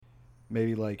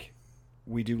maybe like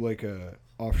we do like a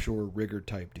offshore rigger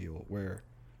type deal where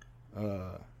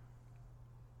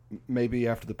maybe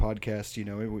after the podcast,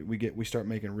 we start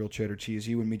making real cheddar cheese.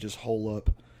 You and me just hole up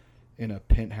in a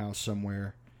penthouse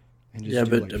somewhere and just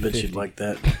do like I bet you'd like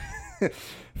that.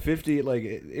 50, like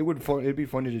it'd be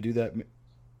funny to do that.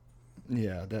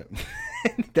 Yeah,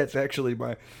 that's actually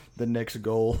the next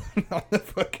goal on the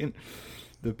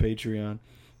Patreon.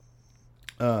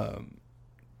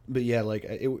 But yeah, like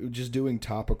just doing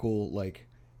topical like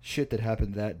shit that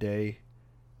happened that day,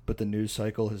 but the news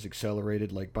cycle has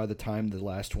accelerated. Like by the time the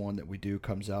last one that we do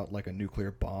comes out, like a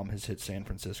nuclear bomb has hit San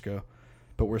Francisco,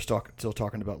 but we're still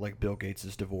talking about like Bill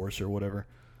Gates' divorce or whatever.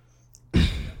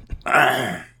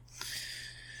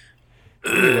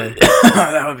 Anyway,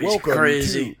 that would be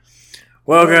crazy.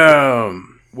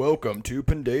 Welcome to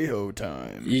Pendejo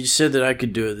time. You said that I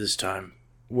could do it this time.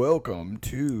 Welcome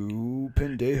to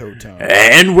Pendejo time.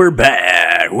 And we're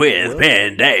back with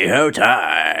Pendejo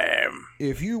time.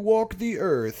 If you walk the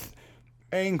earth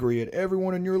angry at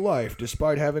everyone in your life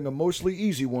despite having a mostly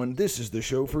easy one, this is the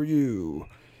show for you.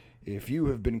 If you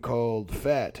have been called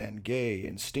fat and gay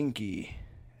and stinky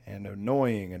and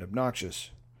annoying and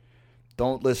obnoxious,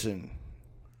 don't listen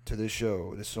to this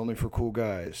show. This is only for cool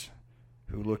guys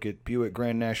who look at Buick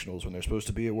Grand Nationals when they're supposed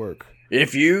to be at work.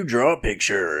 If you draw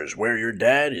pictures where your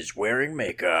dad is wearing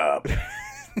makeup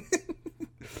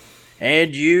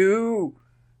and you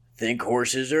think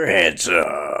horses are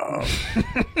handsome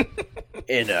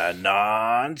in a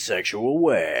non-sexual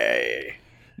way.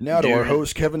 Now to our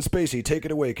host, Kevin Spacey. Take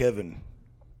it away, Kevin.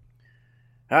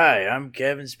 Hi, I'm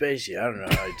Kevin Spacey. I don't know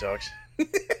how he talks.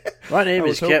 My name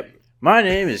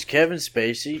is Kevin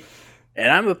Spacey,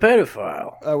 and I'm a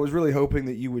pedophile. I was really hoping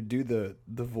that you would do the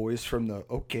voice from the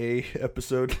OK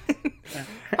episode.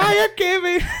 Hiya,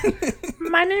 Kevin.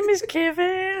 My name is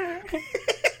Kevin.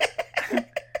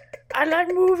 I like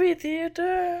movie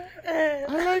theater.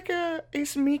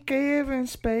 It's me, Kevin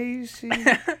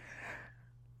Spacey.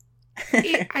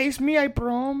 It's me, I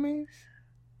promise.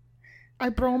 I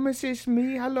promise it's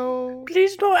me, hello.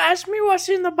 Please don't ask me what's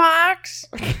in the box.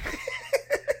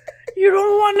 You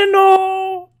don't want to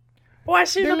know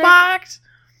what's in the box.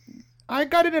 I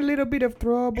got in a little bit of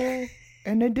trouble,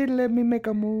 and they didn't let me make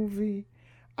a movie.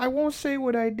 I won't say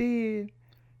what I did,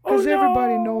 because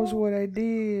everybody knows what I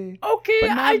did. Okay,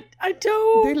 I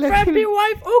told Crappy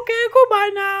Wife, okay,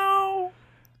 goodbye now.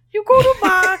 You go to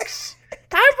box.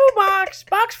 Time for box.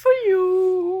 Box for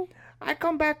you. I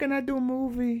come back and I do a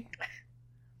movie.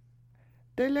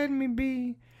 They let me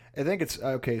be. I think it's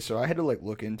okay. So I had to like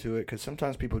look into it because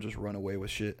sometimes people just run away with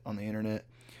shit on the internet.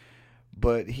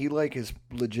 But he like is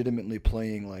legitimately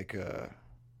playing like a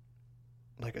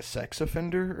sex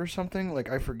offender or something. Like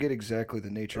I forget exactly the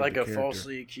nature of the character. Like a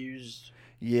falsely accused.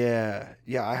 Yeah.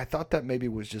 I thought that maybe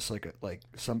was just like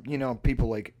some people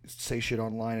like say shit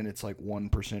online and it's like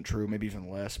 1% true, maybe even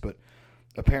less. But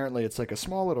apparently it's like a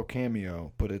small little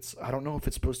cameo. But I don't know if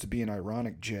it's supposed to be an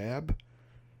ironic jab.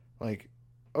 Like,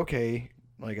 okay,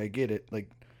 like I get it. Like,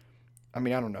 I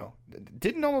mean, I don't know.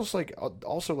 Didn't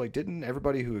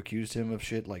everybody who accused him of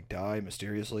shit like die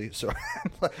mysteriously? So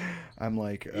I'm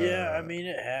like, yeah, I mean,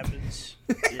 it happens.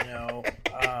 It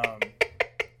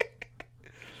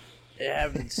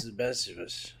happens to the best of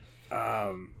us.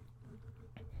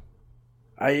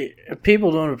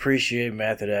 People don't appreciate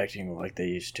method acting like they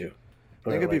used to. I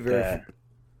think it'd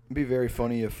be very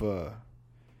funny if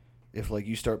like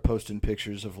you start posting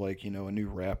pictures of like, a new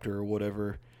Raptor or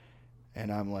whatever,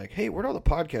 and I'm like, hey, where'd all the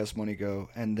podcast money go?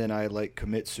 And then I like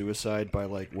commit suicide by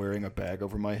like wearing a bag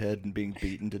over my head and being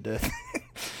beaten to death.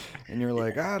 And you're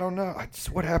like, I don't know.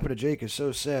 What happened to Jake is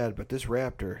so sad, but this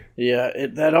Raptor. Yeah,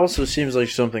 that also seems like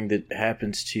something that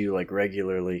happens to you like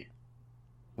regularly.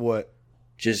 What?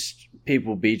 Just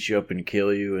people beat you up and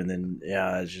kill you, and then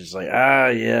it's just like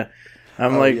yeah.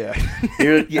 I'm like, yeah.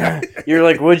 You're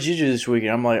like, what did you do this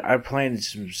weekend? I'm like, I planted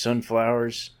some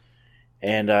sunflowers,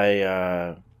 and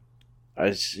I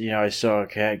saw a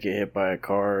cat get hit by a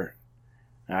car.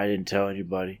 I didn't tell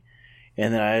anybody,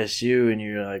 and then I asked you, and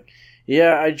you're like,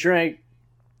 yeah, I drank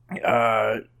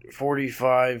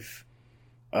 45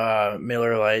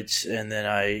 Miller Lights, and then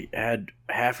I had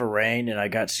half a rain, and I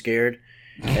got scared,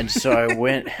 and so I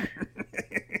went.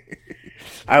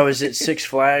 I was at Six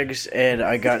Flags, and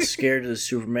I got scared of the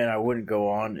Superman I wouldn't go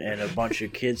on, and a bunch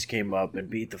of kids came up and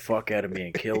beat the fuck out of me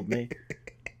and killed me.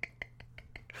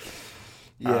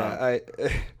 Yeah,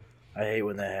 I hate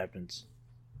when that happens.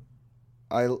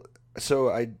 I've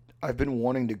been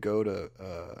wanting to go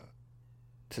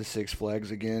to Six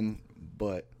Flags again,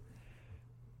 but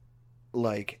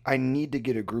like I need to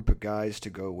get a group of guys to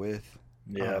go with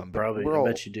Yeah, But probably. we're I all,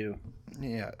 bet you do.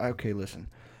 yeah. Okay, listen,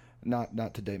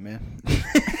 not today, man.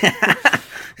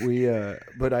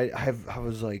 But I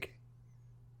was like,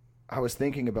 I was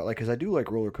thinking about like, cause I do like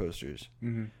roller coasters,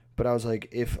 Mm-hmm. but I was like,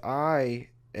 if I,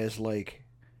 as like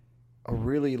a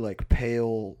really like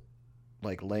pale,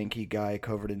 like lanky guy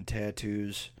covered in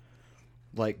tattoos,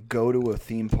 like go to a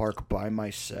theme park by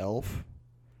myself,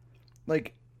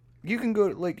 like you can go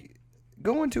like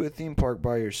going to a theme park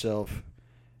by yourself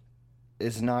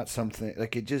is not something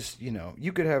like it just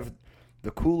you could have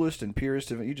the coolest and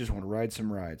purest of it. You just want to ride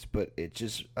some rides, but it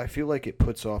just I feel like it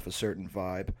puts off a certain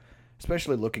vibe,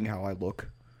 especially looking how I look.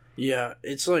 Yeah,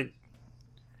 it's like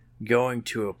going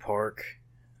to a park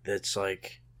that's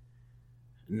like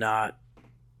not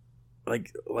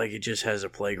like it just has a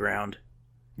playground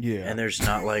Yeah, and there's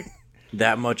not like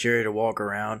that much area to walk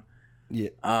around. yeah.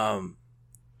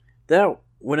 That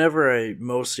whenever I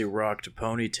mostly rocked a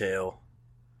ponytail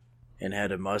and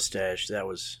had a mustache, that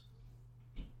was.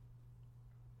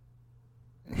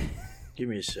 Give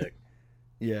me a sec.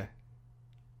 Yeah.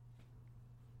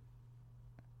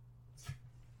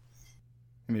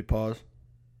 Let me pause.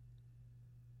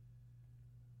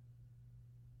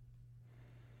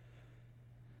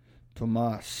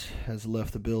 Tomas has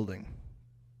left the building.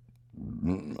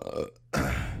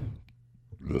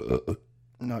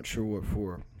 Not sure what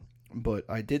for, but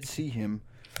I did see him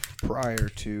right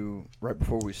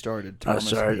before we started. Thomas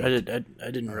Sorry, I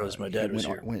didn't realize my dad was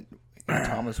here.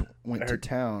 Thomas went to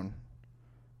town.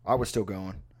 I was still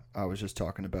going. I was just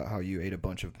talking about how you ate a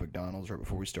bunch of McDonald's right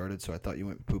before we started, so I thought you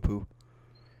went poo-poo.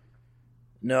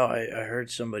 No, I heard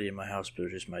somebody in my house, but it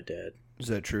was just my dad. Is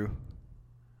that true?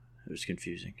 It was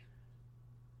confusing.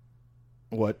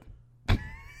 What?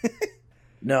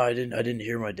 No, I didn't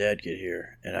hear my dad get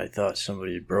here, and I thought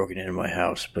somebody had broken into my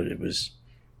house, but it was.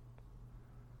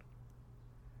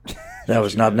 That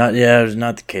was not it was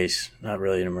not the case. Not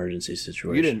really an emergency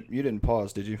situation. You didn't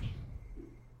pause, did you?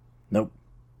 Nope.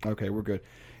 Okay, we're good.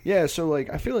 Yeah, so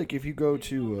like I feel like if you go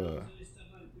to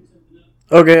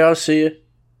Okay, I'll see you.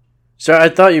 Sorry, I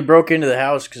thought you broke into the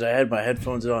house because I had my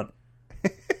headphones on.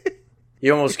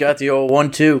 You almost got the old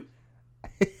 1-2.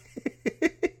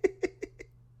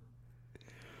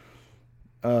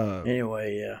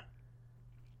 Anyway, yeah.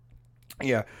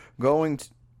 Yeah, going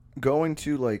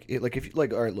to like it, like if you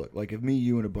like all right, look, like if me,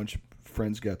 you, and a bunch of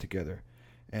friends got together,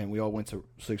 and we all went to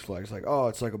Six Flags, like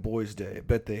it's like a boys' day. I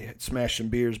bet they smashed some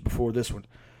beers before this one.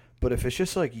 But if it's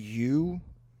just like you,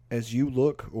 as you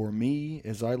look, or me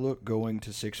as I look, going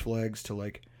to Six Flags to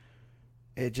like,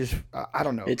 it just I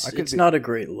don't know. It's not a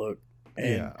great look.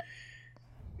 And yeah.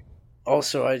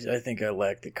 Also, I think I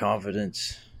lack the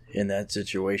confidence in that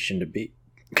situation to be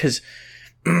because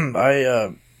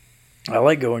I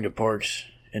like going to parks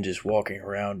and just walking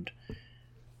around.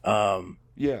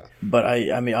 Yeah. But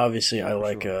I mean, obviously, I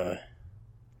like sure.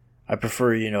 I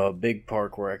prefer a big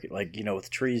park where I could like with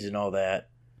trees and all that,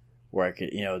 where I could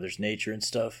there's nature and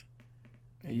stuff.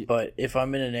 Yeah. But if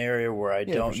I'm in an area where I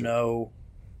don't sure. know,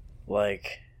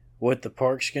 like what the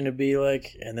park's gonna be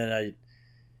like, and then I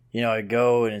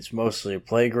go and it's mostly a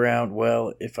playground.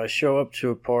 Well, if I show up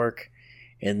to a park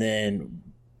and then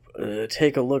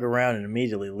take a look around and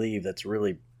immediately leave, that's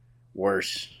really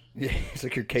worse. Yeah, it's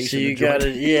like your case. So in the you joint.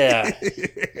 gotta,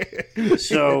 yeah.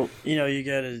 So you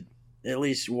gotta at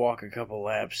least walk a couple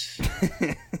laps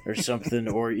or something,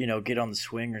 or get on the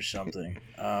swing or something.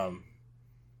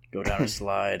 Go down a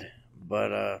slide,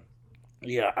 but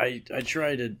yeah, I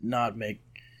try to not make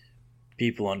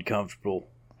people uncomfortable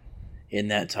in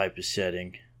that type of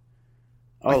setting.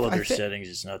 All other settings,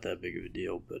 it's not that big of a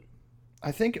deal, but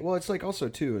I think it's like also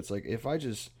too. It's like if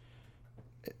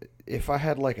I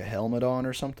had like a helmet on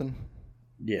or something,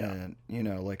 yeah, and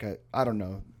like I don't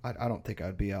know, I don't think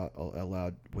I'd be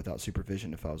allowed without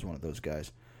supervision if I was one of those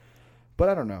guys. But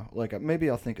I don't know, like maybe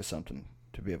I'll think of something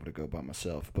to be able to go by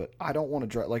myself. But I don't want to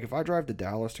drive. Like if I drive to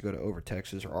Dallas to go to over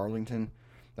Texas or Arlington,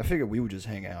 I figured we would just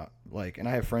hang out. Like, and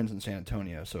I have friends in San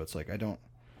Antonio, so it's like I don't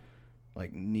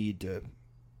like need to,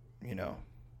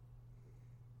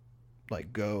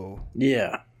 like go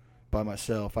by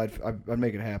myself. I'd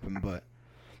make it happen, but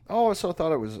I also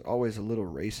thought it was always a little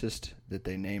racist that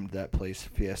they named that place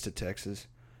Fiesta, Texas,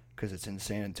 because it's in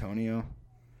San Antonio.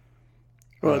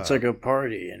 Well, it's like a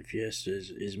party, and Fiesta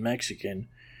is Mexican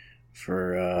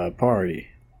for party.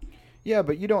 Yeah,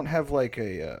 but you don't have like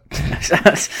a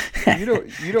you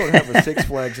don't have a Six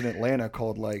Flags in Atlanta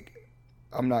called like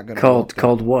I'm not gonna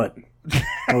called what?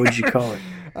 What would you call it?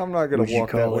 I'm not gonna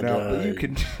walk that one out, but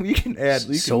you can add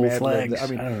Soul can Flags. I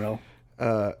mean, I don't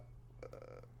know.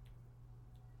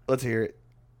 Let's hear it.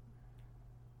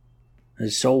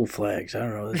 There's Soul Flags. I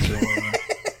don't know. That's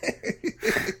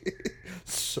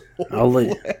I'll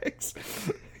let.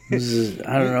 flags.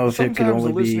 I don't know if it could Sometimes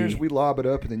only the listeners, be. we lob it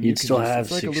up, and then You'd still just, have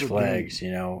it's like a 6 little flags.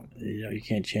 game. You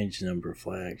can't change the number of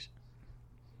flags.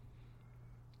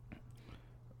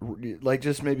 Like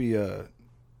just maybe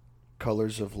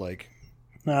colors of like.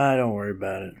 Nah, don't worry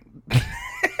about it.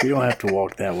 We don't have to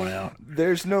walk that one out.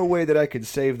 There's no way that I could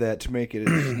save that to make it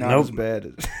not as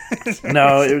bad as.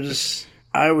 No, it was just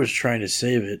I was trying to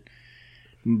save it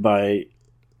by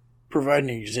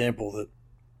providing an example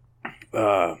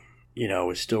that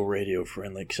is still radio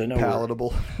friendly, because I know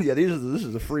palatable. Yeah, this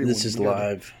is a free one. This is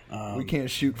live. We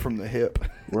can't shoot from the hip.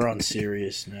 We're on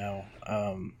Sirius now.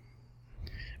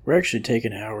 We're actually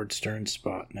taking Howard Stern's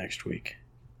spot next week.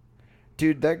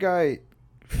 Dude, that guy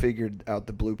figured out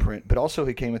the blueprint, but also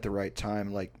he came at the right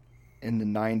time. Like in the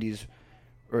 90s,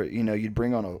 or you'd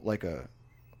bring on a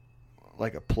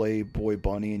Playboy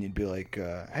bunny, and you'd be like,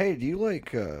 "Hey, do you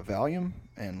like Valium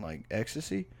and like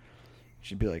ecstasy?"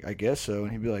 She'd be like, "I guess so,"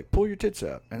 and he'd be like, "Pull your tits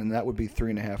out," and then that would be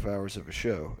 3.5 hours of a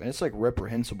show, and it's like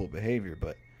reprehensible behavior.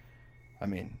 But I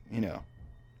mean,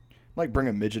 like bring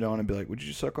a midget on and be like, "Would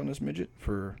you suck on this midget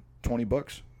for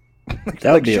 $20?"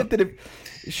 That would be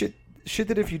shit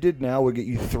that if you did now would get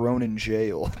you thrown in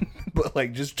jail. But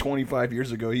like just 25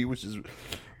 years ago, he was just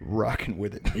rocking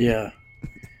with it. Yeah.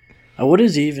 What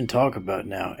does he even talk about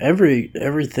now?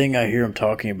 Everything I hear him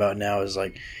talking about now is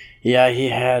like, yeah, he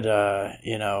had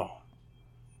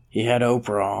he had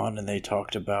Oprah on, and they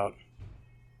talked about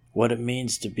what it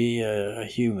means to be a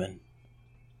human.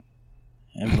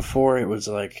 And before it was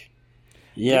like,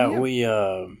 yeah, we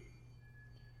I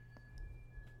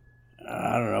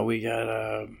don't know, we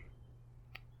got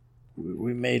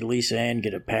we made Lisa Ann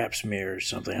get a pap smear or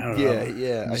something. I don't know.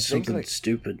 Yeah. Something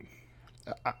stupid.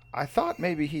 I thought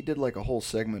maybe he did like a whole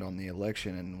segment on the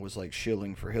election and was like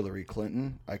shilling for Hillary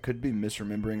Clinton. I could be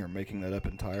misremembering or making that up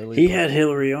entirely. He had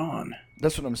Hillary on.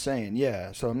 That's what I'm saying.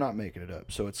 Yeah, so I'm not making it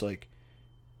up. So it's like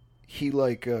he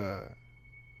like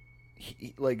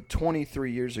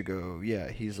 23 years ago.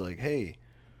 Yeah, he's like, "Hey,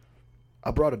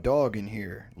 I brought a dog in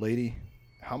here, lady.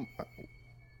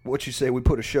 What you say we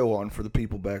put a show on for the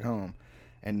people back home?"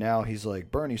 And now he's like,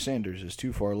 Bernie Sanders is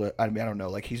too far left. I mean, I don't know.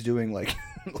 Like he's doing like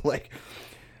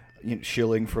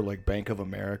shilling for like Bank of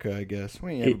America, I guess. I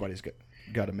mean, everybody's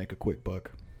got to make a quick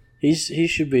buck. He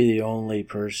should be the only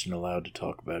person allowed to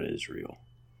talk about Israel,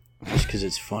 just because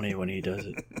it's funny when he does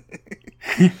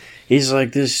it. He's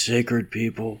like, this sacred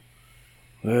people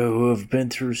who have been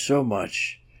through so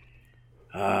much,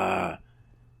 and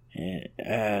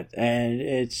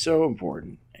it's so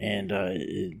important, and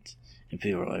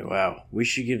people are like, wow, we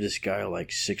should give this guy like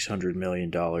 $600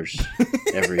 million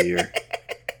every year.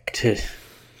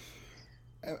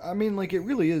 I mean, like, it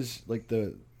really is, like,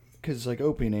 because, like,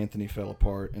 Opie and Anthony fell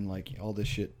apart and, like, all this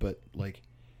shit, but, like,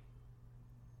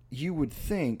 you would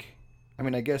think, I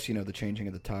mean, I guess, the changing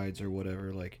of the tides or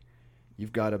whatever, like,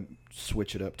 you've got to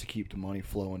switch it up to keep the money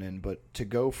flowing in, but to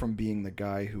go from being the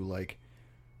guy who, like,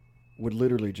 would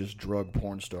literally just drug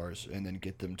porn stars and then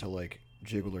get them to, like,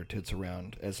 jiggle their tits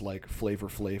around as like Flavor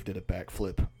Flav did a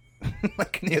backflip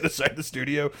like on the other side of the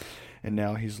studio, and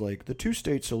now he's like, the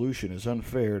 2-state solution is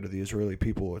unfair to the Israeli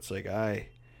people. It's like,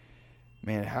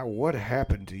 what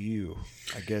happened to you?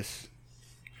 I guess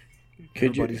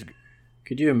could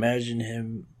you imagine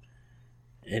him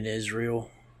in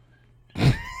Israel?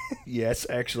 Yes,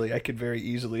 actually I could very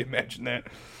easily imagine that.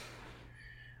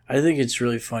 I think it's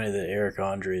really funny that Eric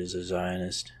Andre is a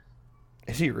Zionist.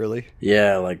 Is he really?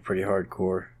 Yeah, like pretty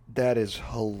hardcore. That is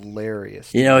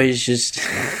hilarious. He's just...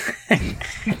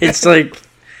 it's like...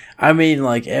 I mean,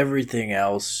 like everything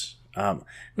else...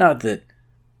 not that...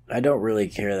 I don't really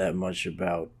care that much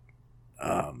about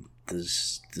the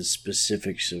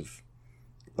specifics of,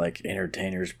 like,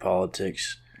 entertainers'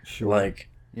 politics. Sure. Like...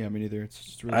 Yeah, me neither.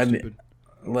 It's really stupid.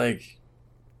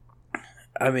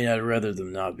 I'd rather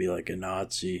them not be like a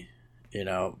Nazi,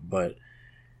 but...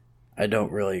 I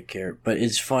don't really care, but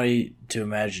it's funny to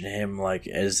imagine him like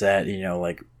as that,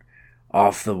 like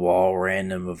off the wall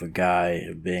random of a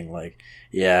guy being like,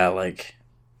 yeah, like,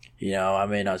 I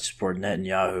may not support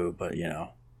Netanyahu, but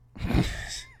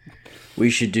we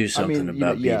should do something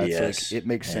about BDS. It's like, it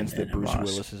makes sense that Bruce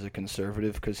Willis is a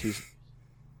conservative because he's.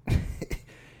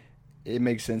 It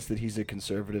makes sense that he's a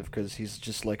conservative because he's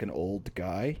just like an old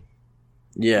guy.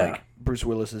 Yeah, like, Bruce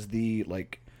Willis is the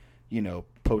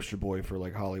poster boy for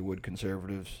like Hollywood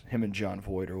conservatives. Him and John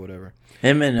Voight or whatever.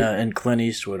 Him and Clint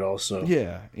Eastwood also.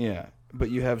 Yeah. But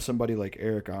you have somebody like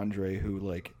Eric Andre who,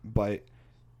 like, by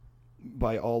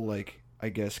all, like, I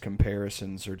guess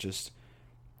comparisons, or just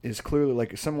is clearly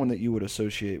like someone that you would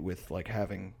associate with like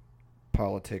having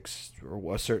politics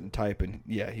or a certain type. And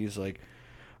yeah, he's like,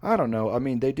 I don't know. I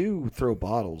mean, they do throw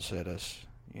bottles at us,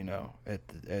 at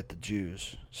the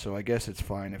Jews. So I guess it's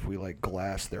fine if we like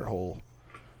glass their whole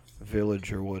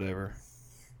village or whatever.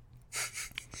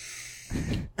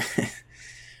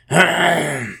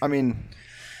 I mean,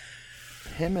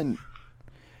 him and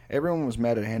everyone was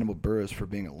mad at Hannibal Buress for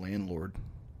being a landlord.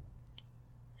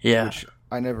 Yeah, which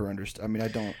I never understood. I mean, I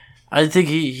don't. I think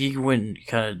he went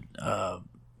kind of.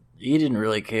 He didn't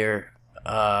really care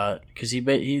because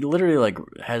he literally like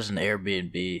has an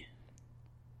Airbnb.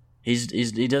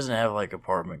 He doesn't have like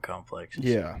apartment complexes.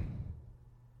 Yeah.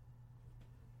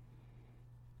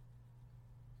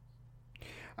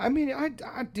 I mean,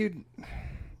 I dude.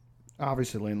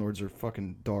 Obviously, landlords are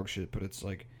fucking dog shit, but it's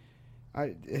like,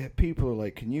 people are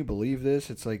like, can you believe this?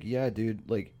 It's like, yeah, dude,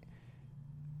 like,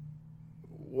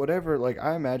 whatever. Like,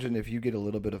 I imagine if you get a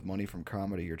little bit of money from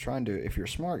comedy, if you're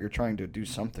smart, you're trying to do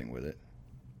something with it.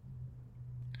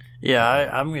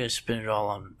 Yeah, I'm gonna spend it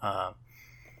all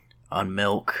on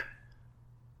milk,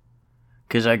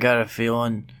 because I got a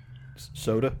feeling.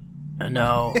 Soda?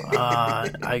 No,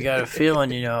 I got a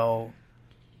feeling,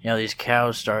 these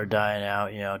cows start dying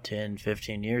out, 10,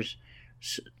 15 years.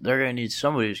 They're going to need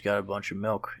somebody who's got a bunch of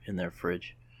milk in their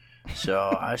fridge.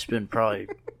 So I spend probably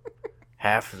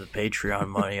half of the Patreon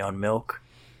money on milk.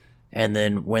 And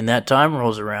then when that time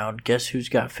rolls around, guess who's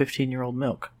got 15-year-old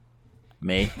milk?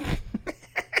 Me.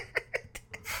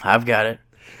 I've got it.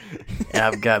 And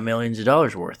I've got millions of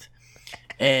dollars worth.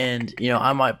 And,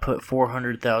 I might put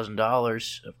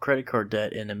 $400,000 of credit card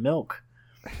debt into milk.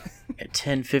 At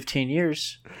 10, 15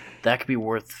 years, that could be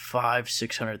worth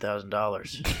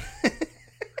 $500,000-$600,000.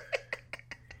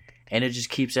 And it just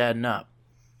keeps adding up.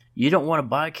 You don't want to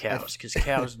buy cows because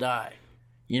cows die.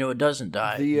 It doesn't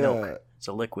die. Milk. It's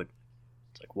a liquid.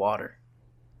 It's like water,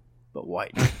 but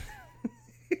white.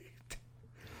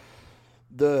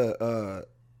 The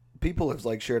people have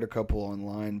like shared a couple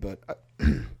online, but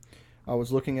I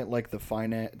was looking at like the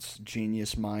finance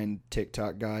genius mind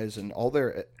TikTok guys, and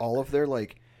all of their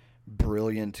like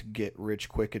brilliant get rich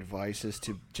quick advice is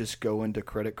to just go into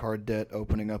credit card debt,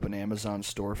 opening up an Amazon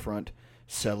storefront,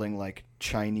 selling like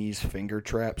Chinese finger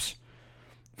traps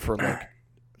for like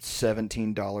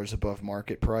 $17 above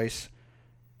market price,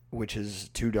 which is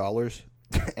 $2,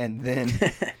 and then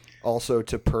also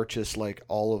to purchase like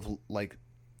all of like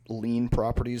lien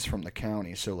properties from the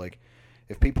county. So like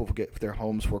if people get their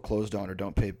homes foreclosed on or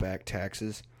don't pay back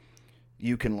taxes,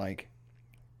 you can like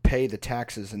pay the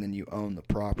taxes and then you own the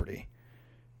property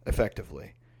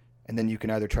effectively. And then you can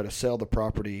either try to sell the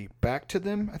property back to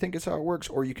them, I think is how it works,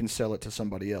 or you can sell it to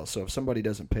somebody else. So if somebody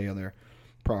doesn't pay on their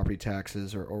property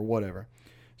taxes or whatever.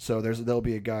 So there'll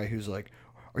be a guy who's like,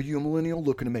 are you a millennial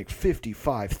looking to make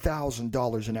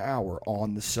 $55,000 an hour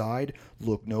on the side?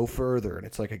 Look no further. And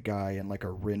it's like a guy in like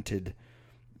a rented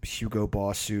Hugo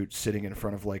Boss suit sitting in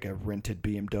front of like a rented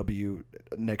BMW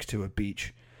next to a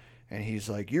beach. And he's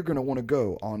like, you're going to want to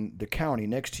go on the county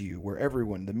next to you where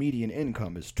the median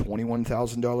income is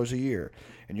 $21,000 a year.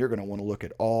 And you're going to want to look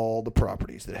at all the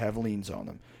properties that have liens on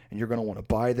them. And you're going to want to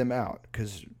buy them out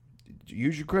because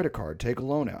use your credit card, take a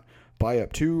loan out, buy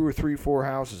up 2 or 3, 4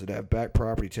 houses that have back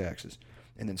property taxes,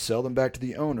 and then sell them back to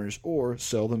the owners or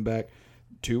sell them back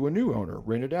to a new owner,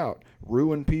 rent it out,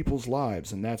 ruin people's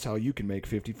lives. And that's how you can make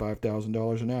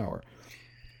 $55,000 an hour.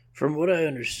 From what I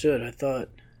understood, I thought...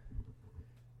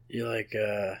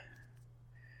 I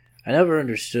never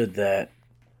understood that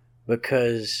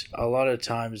because a lot of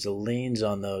times the liens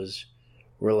on those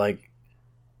were like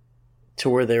to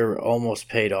where they were almost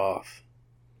paid off.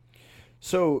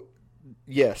 So,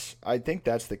 yes, I think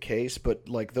that's the case, but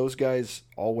like those guys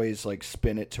always like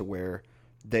spin it to where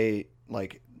they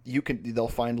like they'll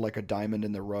find like a diamond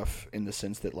in the rough in the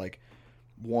sense that like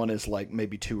one is like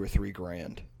maybe $2,000 or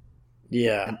 $3,000.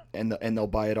 Yeah. And they'll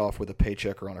buy it off with a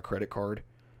paycheck or on a credit card.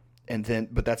 And then,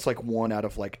 but that's like one out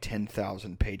of like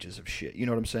 10,000 pages of shit. You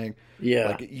know what I'm saying? Yeah.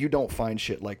 Like you don't find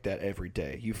shit like that every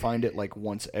day. You find it like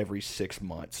once every 6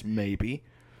 months, maybe.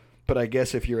 But I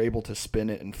guess if you're able to spin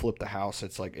it and flip the house,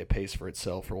 it's like it pays for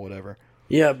itself or whatever.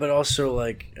 Yeah, but also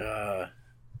like, I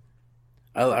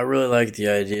really like the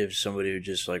idea of somebody who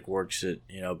just like works at,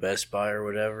 Best Buy or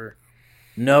whatever.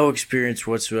 No experience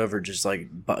whatsoever, just like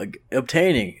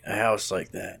obtaining a house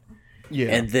like that. Yeah.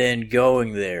 And then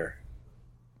going there.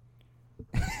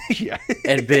 Yeah.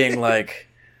 And being like,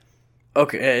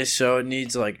 okay, so it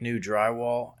needs like new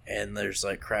drywall and there's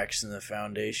like cracks in the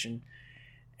foundation.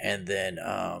 And then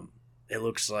it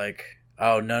looks like,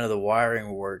 none of the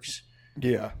wiring works.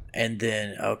 Yeah. And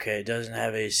then, okay, it doesn't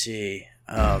have AC.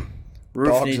 Roof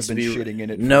Dogs needs have to been be shitting in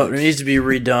it. No, it needs to be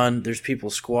redone. There's people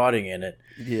squatting in it.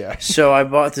 Yeah. So I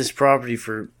bought this property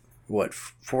for what,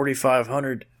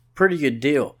 4,500? Pretty good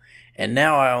deal. And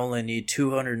now I only need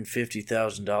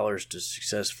 $250,000 to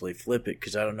successfully flip it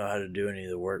because I don't know how to do any of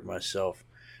the work myself.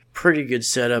 Pretty good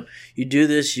setup. You do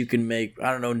this, you can make,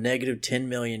 I don't know, negative $10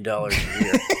 million a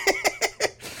year.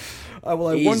 Well,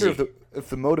 I wonder if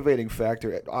the motivating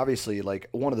factor, obviously, like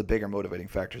one of the bigger motivating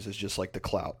factors is just like the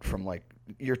clout from like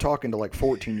you're talking to like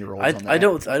 14-year-olds. I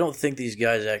don't think these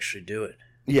guys actually do it.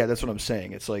 Yeah, that's what I'm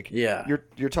saying. It's like yeah,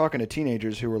 you're talking to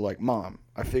teenagers who are like, "Mom,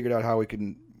 I figured out how we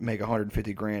can make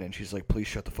 150 grand," and she's like, "Please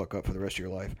shut the fuck up for the rest of your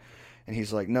life." And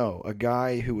he's like, "No, a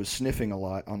guy who was sniffing a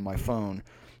lot on my phone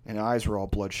and eyes were all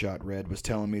bloodshot red was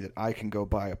telling me that I can go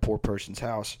buy a poor person's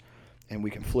house and we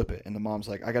can flip it." And the mom's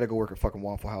like, "I got to go work at fucking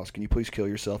Waffle House. Can you please kill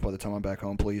yourself by the time I'm back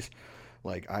home, please?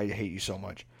 Like, I hate you so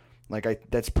much."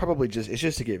 Like, that's probably it's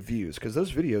just to get views because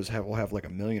those videos will have like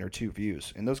 1 million or 2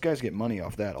 views, and those guys get money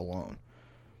off that alone.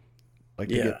 Like,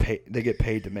 they get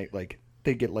paid to make, like,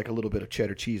 they get like a little bit of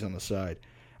cheddar cheese on the side.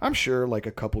 I'm sure like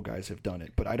a couple guys have done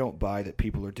it, but I don't buy that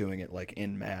people are doing it like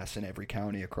en masse in every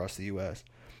county across the U.S.,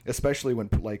 especially when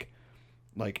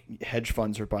like hedge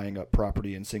funds are buying up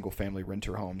property in single family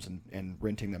renter homes and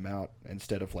renting them out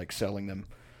instead of like selling them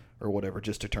or whatever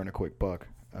just to turn a quick buck.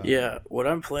 Yeah, what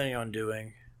I'm planning on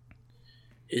doing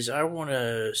is I want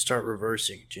to start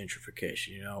reversing gentrification,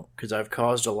 you know, because I've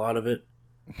caused a lot of it.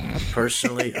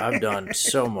 Personally, I've done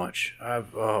so much.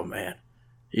 Oh man,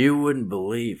 you wouldn't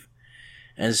believe.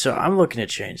 And so I'm looking to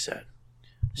change that.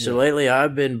 So lately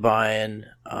I've been buying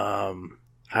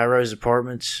high-rise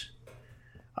apartments.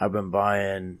 I've been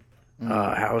buying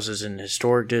houses in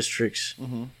historic districts.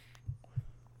 Mm-hmm.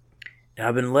 And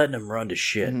I've been letting them run to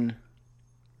shit.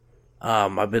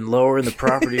 Mm-hmm. I've been lowering the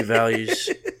property values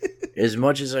as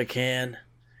much as I can,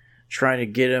 trying to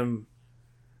get them.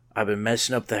 I've been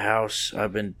messing up the house.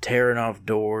 I've been tearing off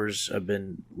doors. I've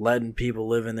been letting people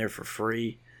live in there for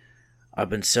free. I've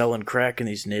been selling crack in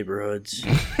these neighborhoods.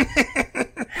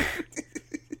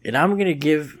 And I'm gonna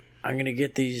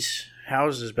get these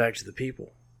houses back to the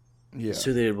people. Yeah. That's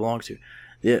who they belong to.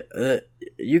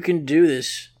 You can do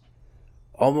this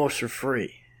almost for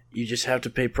free. You just have to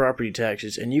pay property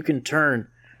taxes, and you can turn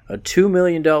a $2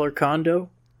 million condo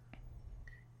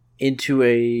into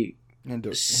a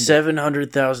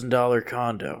 $700,000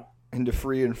 condo. Into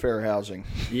free and fair housing.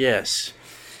 Yes.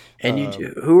 And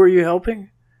who are you helping?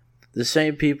 The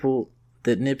same people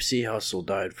that Nipsey Hussle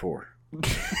died for.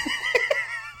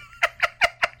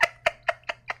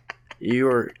 You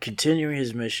are continuing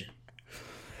his mission.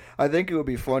 I think it would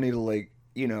be funny to, like,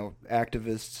 you know,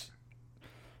 activists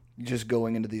just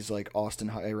going into these, like, Austin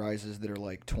high-rises that are,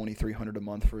 like, $2,300 a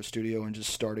month for a studio and just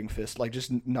starting fists, like, just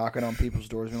knocking on people's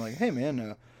doors and being like, "Hey,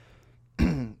 man,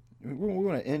 we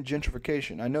want to end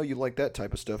gentrification. I know you like that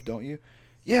type of stuff, don't you?"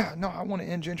 "Yeah, no, I want to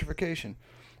end gentrification."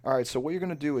 "All right, so what you're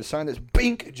going to do is sign this,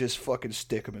 bink, just fucking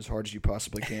stick them as hard as you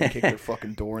possibly can, kick their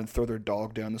fucking door, and throw their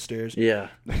dog down the stairs." Yeah.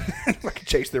 Like,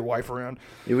 chase their wife around.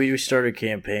 We started a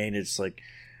campaign. It's like,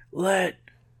 let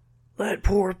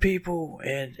poor people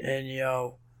and you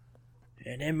know,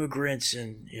 and immigrants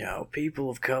and, you know, people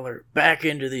of color back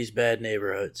into these bad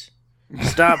neighborhoods.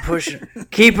 Stop pushing.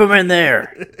 Keep them in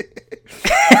there.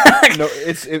 No,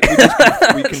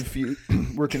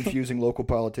 we're confusing local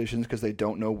politicians because they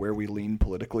don't know where we lean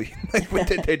politically.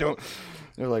 They don't.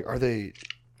 They're like, are they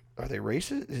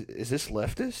racist? Is this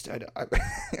leftist?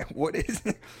 What is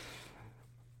it?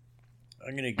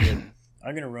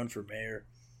 I'm gonna run for mayor.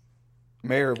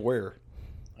 Mayor of where?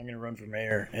 I'm gonna run for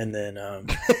mayor, and then I'm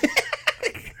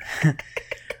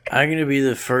gonna be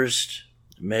the first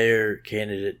mayor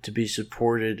candidate to be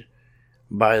supported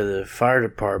by the fire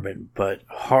department, but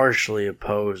harshly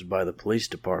opposed by the police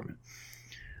department.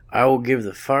 I will give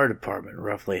the fire department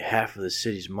roughly half of the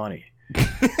city's money.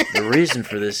 The reason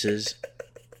for this is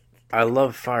I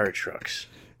love fire trucks,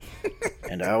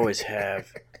 and I always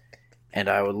have, and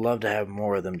I would love to have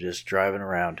more of them just driving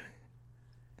around.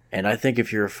 And I think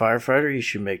if you're a firefighter, you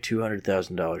should make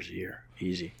 $200,000 a year,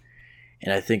 easy.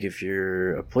 And I think if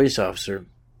you're a police officer,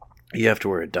 you have to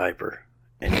wear a diaper,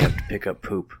 and you have to pick up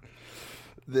poop.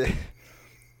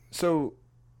 So,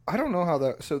 I don't know how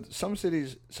that... So, some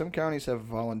counties have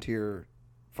volunteer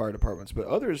fire departments, but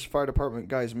others, fire department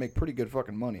guys make pretty good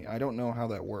fucking money. I don't know how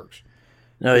that works.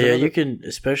 No, yeah, you can,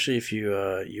 especially if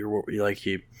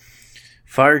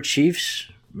fire chiefs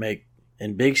make,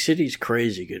 in big cities,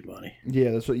 crazy good money.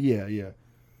 Yeah, that's what... Yeah.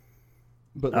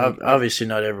 But obviously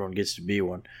not everyone gets to be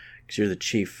one, because you're the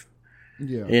chief.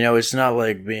 Yeah. You know, it's not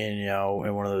like being, you know,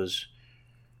 in one of those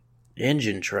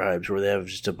Indian tribes where they have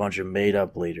just a bunch of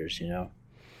made-up leaders, you know?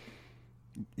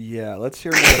 Yeah, let's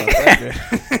hear more about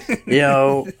that. You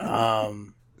know,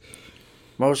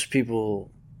 most people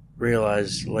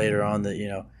realized later on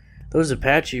that those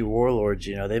Apache warlords,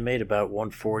 they made about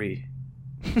 140.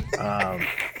 They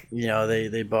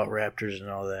bought Raptors and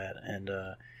all that, and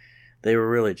they were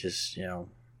really just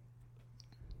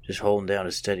holding down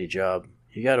a steady job.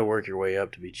 You got to work your way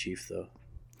up to be chief, though.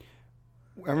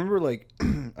 I remember, like,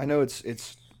 I know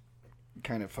it's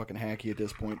kind of fucking hacky at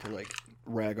this point to, like,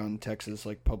 rag on Texas,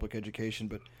 like, public education,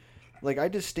 but, like, I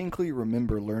distinctly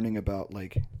remember learning about,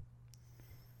 like,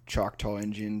 Choctaw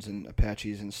Indians and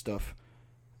Apaches and stuff,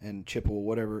 and Chippewa,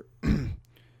 whatever,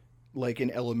 like,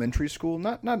 in elementary school,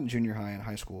 not in junior high and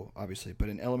high school, obviously, but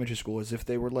in elementary school, as if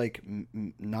they were, like,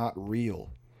 not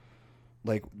real.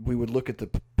 Like, we would look at the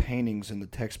paintings in the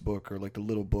textbook or, like, the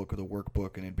little book or the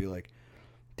workbook, and it'd be like,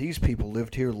 these people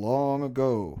lived here long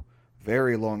ago,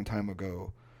 very long time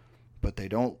ago, but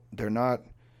they're not,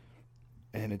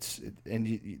 and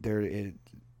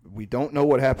we don't know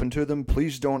what happened to them.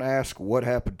 Please don't ask what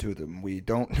happened to them. We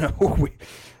don't know.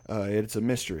 It's a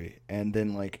mystery. And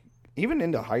then, like, even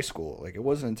into high school, like, it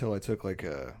wasn't until I took, like,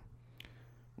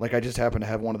 I just happened to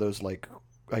have one of those, like,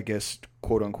 I guess,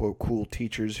 quote unquote, cool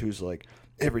teachers who's like,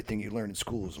 everything you learn in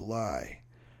school is a lie.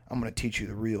 I'm going to teach you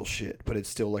the real shit, but it's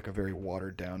still like a very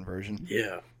watered down version.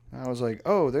 Yeah. I was like,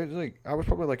 oh, there's like, I was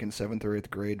probably like in 7th or 8th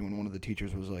grade when one of the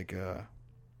teachers was like,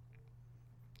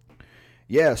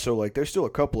 yeah, so like there's still a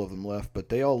couple of them left, but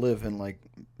they all live in like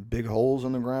big holes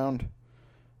in the ground,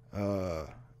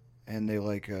 and they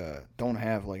like don't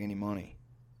have like any money,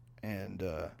 and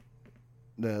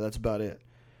that's about it.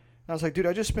 And I was like, dude,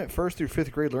 I just spent 1st through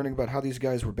 5th grade learning about how these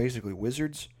guys were basically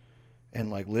wizards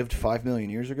and like lived 5 million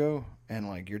years ago, and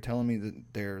like you're telling me that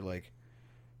they're like,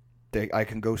 I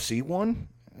can go see one?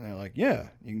 And they're like, yeah,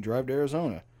 you can drive to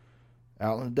Arizona,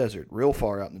 out in the desert, real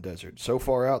far out in the desert, so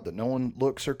far out that no one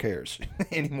looks or cares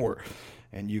anymore,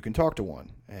 and you can talk to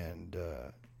one, and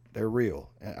they're real.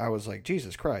 And I was like,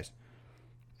 Jesus Christ.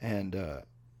 And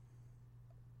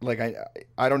like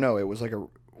I don't know, it was like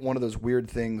one of those weird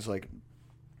things, like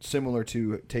similar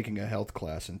to taking a health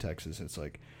class in Texas. It's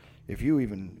like, if you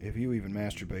even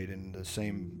masturbate in the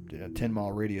same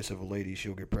 10-mile radius of a lady,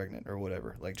 she'll get pregnant or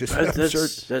whatever. Like, just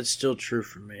that's still true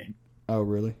for me. Oh,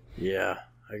 really? Yeah,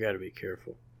 I got to be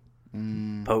careful.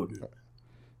 Potent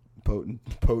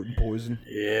poison.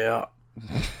 Yeah,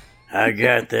 I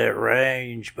got that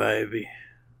range, baby.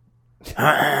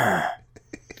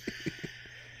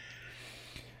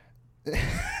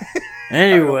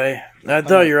 Anyway, I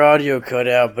thought your audio cut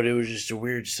out, but it was just a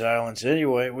weird silence.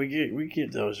 Anyway, we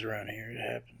get those around here. It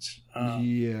happens.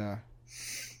 Yeah.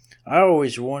 I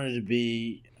always wanted to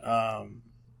be a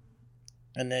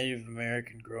Native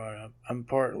American growing up. I'm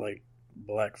part like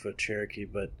Blackfoot Cherokee,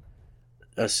 but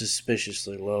a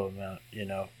suspiciously low amount,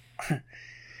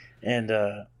 and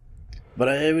but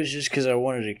it was just because I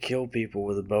wanted to kill people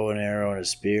with a bow and arrow and a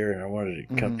spear, and I wanted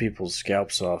to cut people's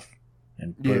scalps off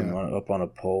and put them up on a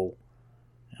pole.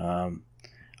 And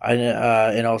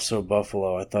also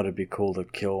buffalo. I thought it'd be cool to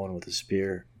kill one with a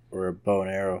spear or a bow and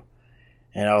arrow.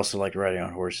 And I also liked riding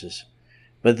on horses.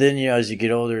 But then, as you get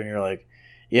older and you're like,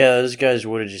 yeah, those guys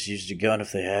would have just used a gun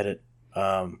if they had it.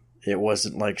 It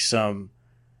wasn't like some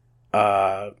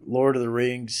Lord of the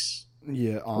Rings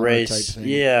race. Type thing.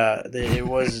 Yeah, it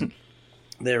wasn't.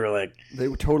 They were like... They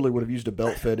totally would have used a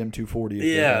belt-fed M240.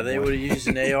 Yeah, they would have used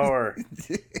an AR.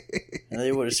 And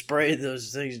they would have sprayed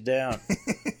those things down.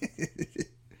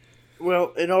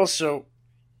 Well, and also...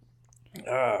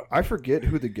 I forget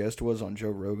who the guest was on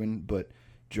Joe Rogan, but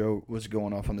Joe was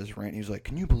going off on this rant. He was like,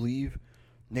 can you believe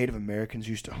Native Americans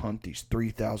used to hunt these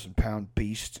 3,000-pound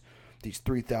beasts, these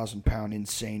 3,000-pound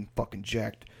insane fucking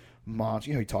jacked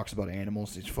monsters? He talks about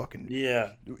animals, these fucking...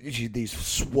 Yeah. These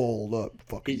swole up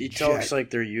fucking He talks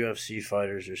like they're UFC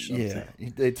fighters or something. Yeah.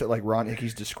 It's like Ron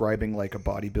Hickey's describing like a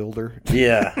bodybuilder.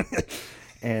 Yeah.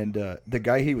 And the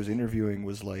guy he was interviewing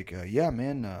was like, yeah,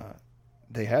 man,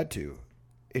 they had to.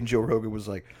 And Joe Rogan was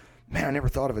like, man, I never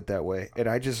thought of it that way. And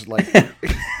I just like,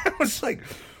 I was like,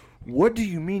 what do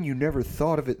you mean you never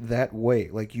thought of it that way?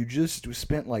 Like, you just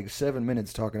spent like 7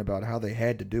 minutes talking about how they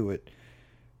had to do it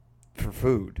for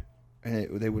food.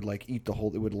 And they would like eat the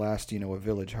whole, it would last, a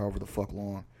village however the fuck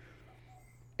long.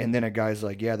 And then a guy's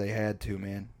like, yeah, they had to,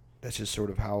 man. That's just sort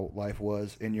of how life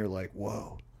was. And you're like,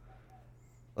 whoa.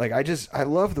 Like, I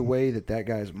love the way that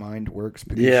guy's mind works,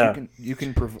 because you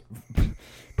can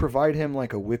provide him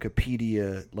like a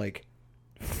Wikipedia like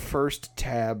first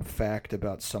tab fact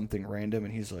about something random,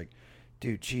 and he's like,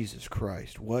 dude, Jesus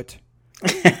Christ, what?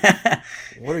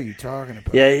 What are you talking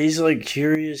about? Yeah, he's like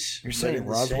curious. You're saying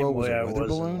Roswell was a weather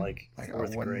balloon? Like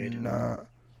 4th grade. Nah.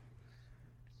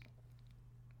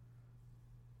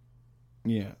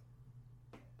 Yeah.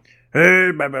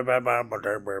 I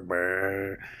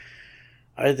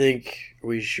think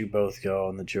we should both go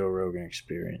on the Joe Rogan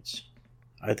Experience.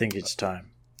 I think it's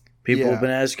time. People have been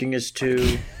asking us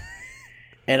to,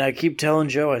 and I keep telling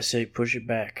Joe, I say, push it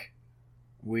back.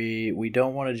 We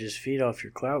don't want to just feed off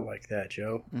your clout like that,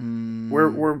 Joe.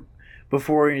 We're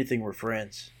before anything, we're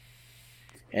friends,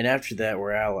 and after that,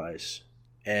 we're allies,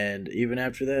 and even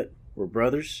after that, we're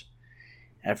brothers.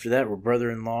 After that, we're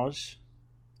brother-in-laws.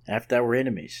 After that, we're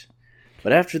enemies.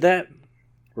 But after that,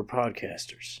 we're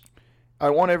podcasters.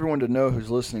 I want everyone to know who's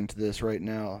listening to this right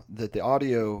now that the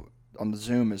audio on the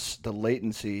Zoom is, the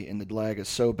latency and the lag is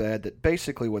so bad that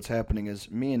basically what's happening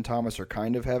is me and Thomas are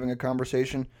kind of having a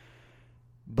conversation,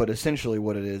 but essentially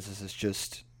what it is it's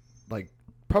just like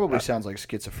probably sounds like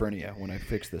schizophrenia when I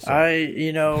fix this up.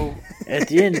 At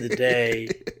the end of the day,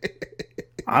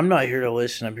 I'm not here to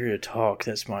listen. I'm here to talk.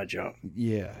 That's my job.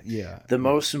 Yeah. The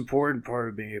most important part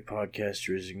of being a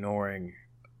podcaster is ignoring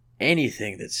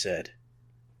anything that's said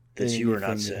that you are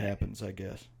not saying. That happens, I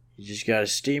guess. You just got to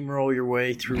steamroll your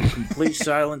way through complete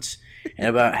silence, and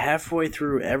about halfway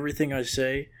through everything I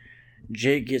say,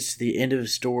 Jake gets to the end of a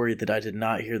story that I did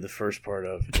not hear the first part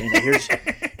of. And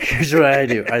here's what I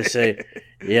do. I say,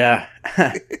 yeah,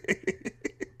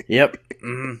 yep.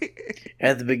 Mm-hmm.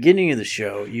 At the beginning of the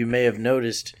show, you may have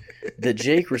noticed that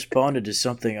Jake responded to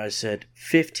something I said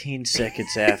 15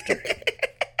 seconds after.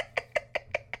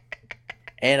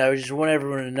 And I just want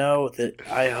everyone to know that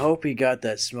I hope he got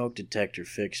that smoke detector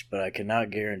fixed, but I cannot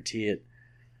guarantee it.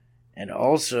 And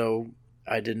also,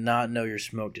 I did not know your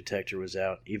smoke detector was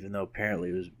out, even though apparently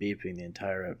it was beeping the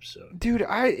entire episode. Dude,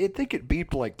 I think it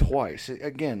beeped like twice.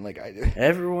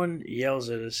 Everyone yells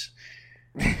at us.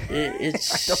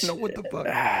 It's I don't know what the fuck.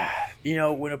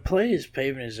 When a play is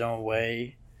paving his own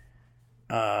way,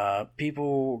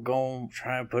 people go and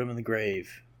try and put him in the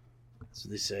grave. That's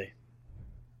what they say.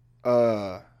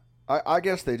 I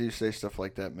guess they do say stuff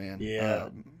like that, man. Yeah.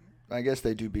 I guess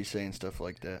they do be saying stuff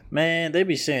like that. Man, they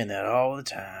be saying that all the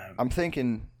time. I'm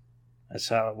thinking. That's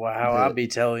how I be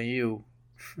telling you.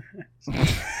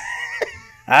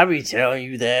 I be telling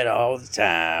you that all the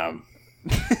time.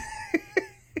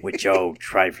 With your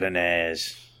trifling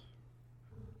ass.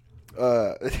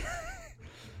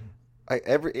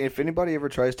 If anybody ever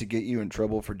tries to get you in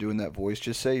trouble for doing that voice,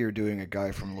 just say you're doing a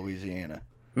guy from Louisiana.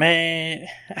 Man,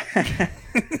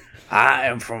 I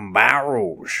am from Baton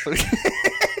Rouge.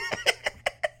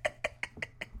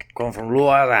 Come from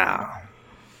Louisiana.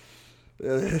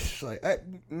 It's like,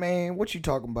 man, what you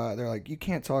talking about? They're like, you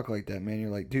can't talk like that, man. You're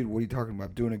like, dude, what are you talking about?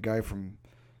 I'm doing a guy from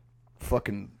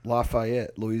fucking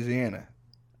Lafayette, Louisiana.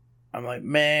 I'm like,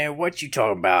 man, what you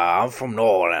talking about? I'm from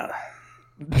North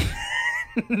Atlanta.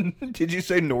 Did you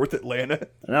say North Atlanta?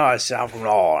 No, I said I'm from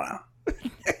North Atlanta.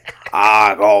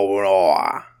 I go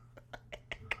north.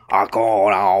 I go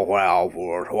down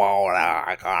for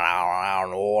I go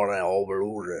down north and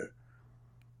over.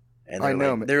 And I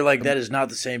know. They're like, that is not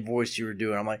the same voice you were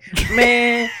doing. I'm like,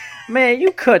 man,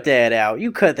 you cut that out.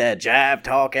 You cut that jive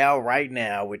talk out right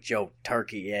now with your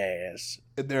turkey ass.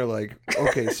 And they're like,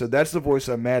 okay, so that's the voice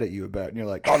I'm mad at you about. And you're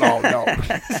like, oh, no.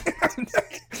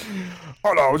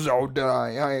 Oh, no, so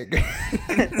die.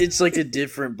 It's like a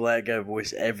different black guy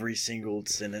voice every single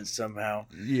sentence somehow.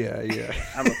 Yeah.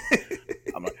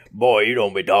 I'm like, boy, you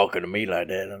don't be talking to me like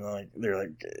that. And they're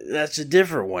like, that's a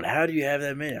different one. How do you have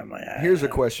that many? I'm like, here's a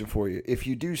question for you. If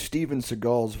you do Steven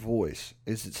Seagal's voice,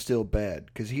 is it still bad?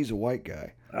 Because he's a white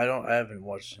guy. I haven't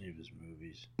watched any of his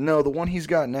movies. No, the one he's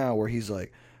got now where he's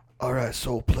like, all right,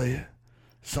 soul player,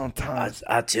 sometimes...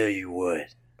 I tell you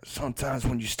what. Sometimes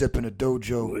when you step in a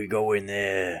dojo... We go in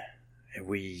there, and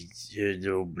we...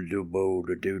 do.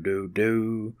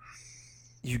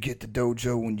 You get the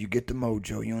dojo when you get the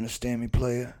mojo. You understand me,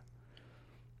 player?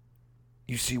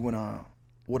 You see what I'm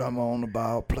on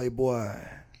about, playboy?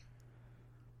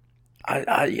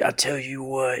 I tell you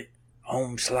what,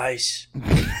 Home Slice.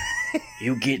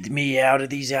 You get me out of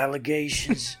these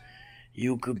allegations...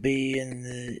 You could be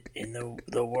in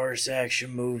the worst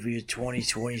action movie of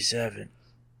 2027.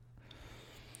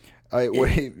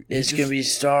 It's gonna be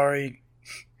starring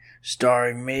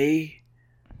me,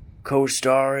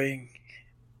 co-starring.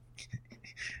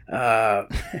 Who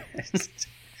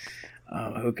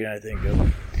can I think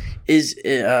of? Is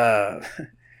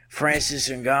Francis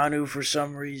Ngannou for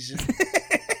some reason?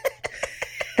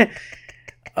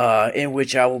 In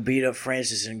which I will beat up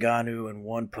Francis Ngannou in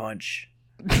one punch.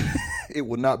 It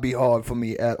will not be hard for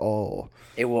me at all.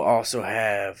 It will also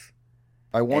have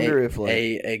I wonder if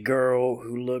a girl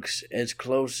who looks as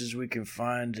close as we can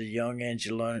find to young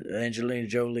Angelina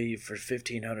Jolie for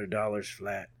 $1,500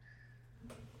 flat.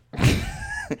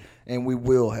 And we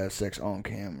will have sex on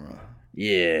camera.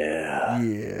 Yeah.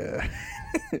 Yeah.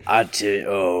 I tell you,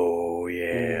 oh,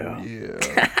 yeah.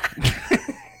 Yeah.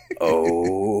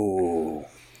 Oh.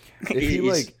 If he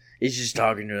like... He's just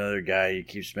talking to another guy. He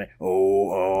keeps saying,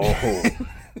 oh.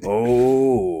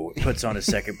 Puts on a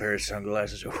second pair of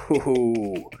sunglasses.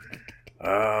 Oh.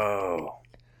 Oh.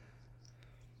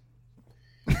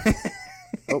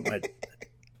 I'm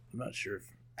not sure if...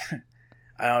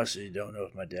 I honestly don't know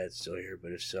if my dad's still here,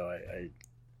 but if so, I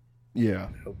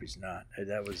hope he's not.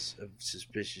 That was a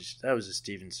suspicious... That was a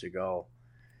Steven Seagal.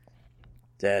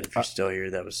 Dad, if you're still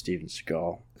here, that was Steven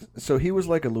Seagal. So he was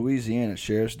like a Louisiana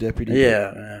sheriff's deputy?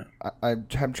 Yeah.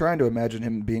 I'm trying to imagine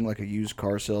him being like a used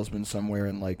car salesman somewhere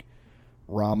in like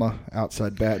Rama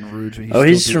outside Baton Rouge.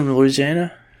 He's from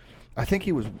Louisiana? I think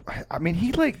he was... I mean,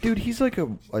 he's like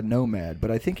a nomad,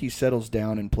 but I think he settles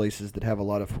down in places that have a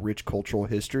lot of rich cultural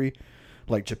history,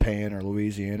 like Japan or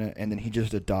Louisiana, and then he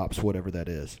just adopts whatever that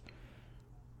is.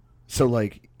 So,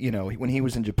 like, you know, when he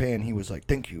was in Japan, he was like,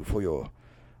 thank you for your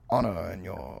honor and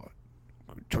your...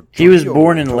 He was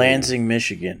born in Lansing,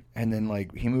 Michigan. And then,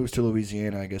 like, he moves to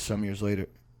Louisiana, I guess, some years later.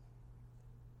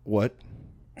 What?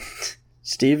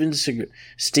 Stephen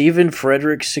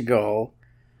Frederick Seagal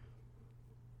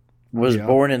was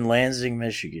born in Lansing,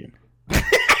 Michigan.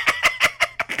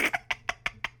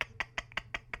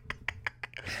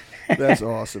 That's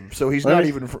awesome. So he's not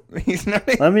even...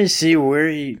 Let me see where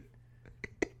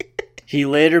he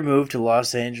later moved to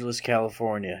Los Angeles,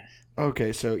 California.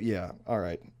 Okay, so yeah, all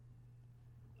right.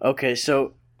 Okay,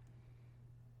 so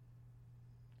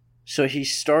he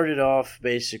started off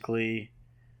basically.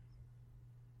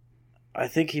 I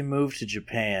think he moved to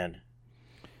Japan.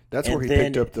 That's where he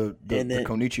picked up the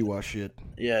Konichiwa shit.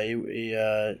 Yeah, he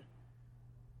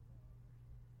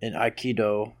in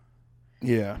Aikido.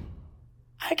 Yeah.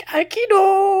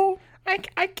 Aikido.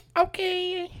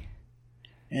 Okay.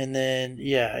 And then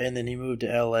he moved to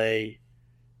L.A.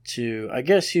 I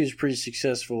guess he was pretty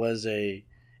successful as an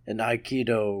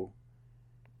Aikido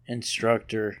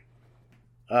instructor.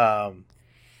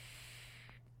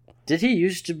 Did he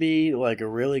used to be like a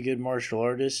really good martial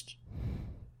artist?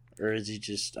 Or is he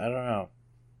just, I don't know.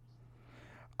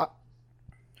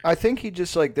 I think he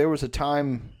just, like, there was a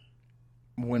time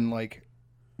when, like,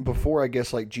 before, I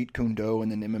guess, like, Jeet Kune Do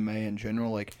and then MMA in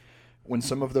general, like, when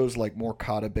some of those, like, more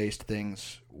kata-based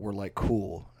things were, like,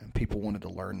 cool and people wanted to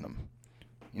learn them.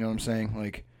 You know what I'm saying?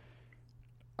 Like,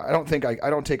 I don't take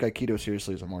Aikido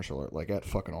seriously as a martial art, like, at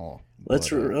fucking all.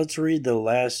 Let's read the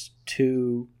last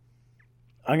two.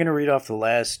 I'm going to read off the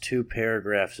last two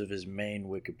paragraphs of his main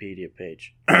Wikipedia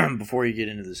page before you get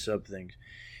into the sub things.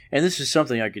 And this is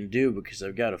something I can do because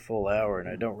I've got a full hour and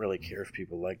I don't really care if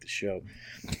people like the show.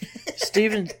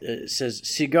 Steven says,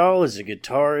 Seagal is a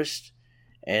guitarist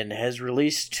and has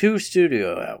released 2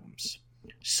 studio albums,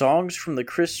 Songs from the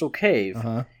Crystal Cave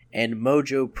and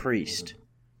Mojo Priest,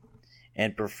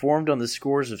 and performed on the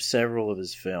scores of several of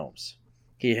his films.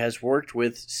 He has worked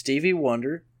with Stevie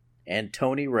Wonder and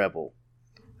Tony Rebel,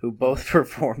 who both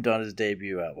performed on his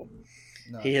debut album.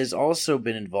 Nice. He has also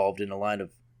been involved in a line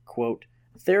of, quote,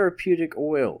 therapeutic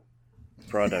oil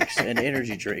products and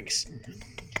energy drinks.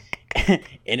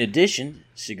 In addition,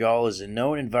 Seagal is a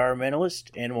known environmentalist,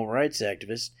 animal rights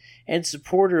activist, and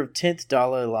supporter of 10th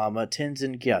Dalai Lama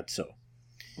Tenzin Gyatso.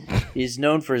 He is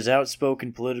known for his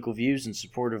outspoken political views in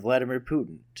support of Vladimir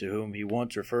Putin, to whom he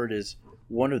once referred as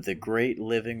one of the great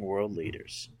living world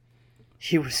leaders.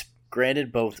 He was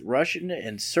granted both Russian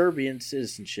and Serbian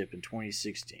citizenship in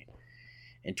 2016.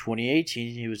 In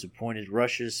 2018, he was appointed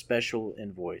Russia's special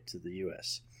envoy to the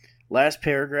U.S. Last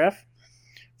paragraph.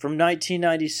 From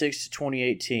 1996 to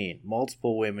 2018,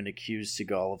 multiple women accused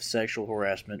Seagal of sexual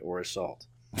harassment or assault.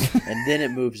 And then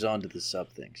it moves on to the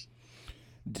sub-things.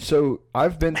 So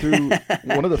I've been through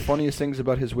one of the funniest things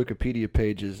about his Wikipedia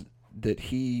page is that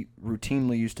he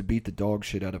routinely used to beat the dog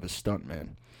shit out of his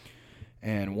stuntman.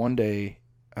 And one day,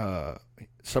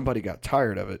 somebody got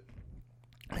tired of it,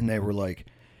 and they were like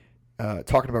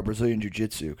talking about Brazilian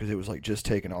Jiu-Jitsu because it was like just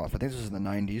taken off. I think this was in the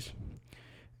 90s.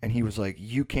 And he was like,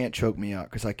 you can't choke me out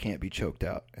because I can't be choked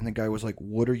out. And the guy was like,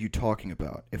 what are you talking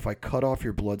about? If I cut off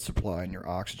your blood supply and your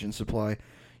oxygen supply,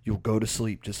 you'll go to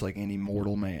sleep just like any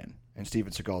mortal man. And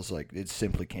Steven Seagal's like, it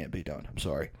simply can't be done. I'm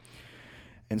sorry.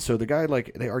 And so the guy,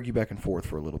 like, they argue back and forth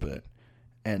for a little bit.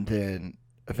 And then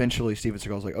eventually Steven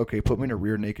Seagal's like, okay, put me in a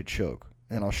rear naked choke.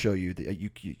 And I'll show you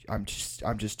that I'm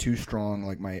just too strong.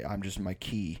 Like I'm just my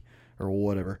key or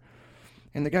whatever.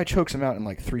 And the guy chokes him out in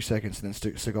like 3 seconds, and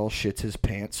then Seagal shits his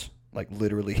pants, like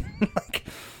literally,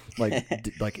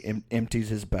 empties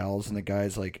his bowels, and the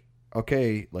guy's like,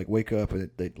 "Okay, like wake up."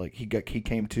 And he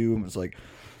came to and was like,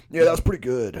 Yeah, that was pretty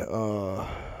good.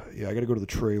 Yeah, I got to go to the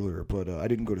trailer, but I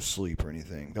didn't go to sleep or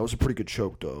anything. That was a pretty good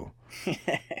choke, though.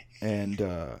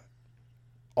 And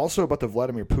also about the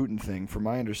Vladimir Putin thing, from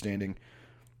my understanding,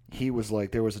 he was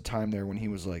like, there was a time there when he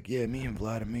was like, yeah, me and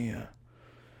Vladimir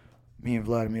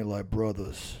like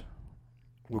brothers.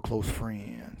 We're close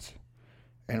friends.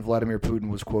 And Vladimir Putin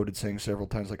was quoted saying several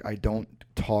times, like, I don't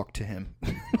talk to him.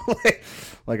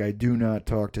 like, I do not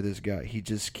talk to this guy. He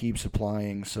just keeps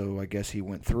applying, so I guess he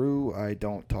went through. I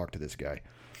don't talk to this guy.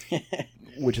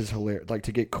 Which is hilarious. Like,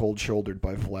 to get cold-shouldered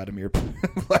by Vladimir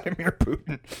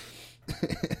Putin.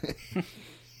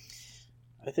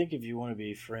 I think if you want to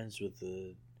be friends with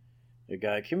a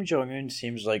guy, Kim Jong-un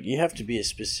seems like you have to be a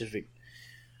specific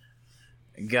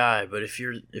guy, but if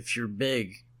you're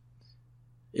big,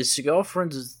 is Seagal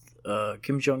friends with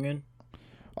Kim Jong-un?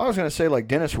 I was gonna say, like,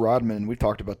 Dennis Rodman. We've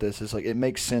talked about this. Is like, it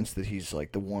makes sense that he's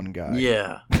like the one guy.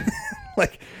 Yeah,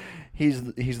 like he's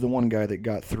the one guy that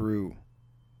got through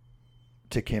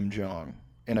to Kim Jong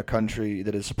in a country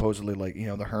that is supposedly like, you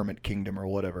know, the Hermit Kingdom or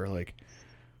whatever. Like,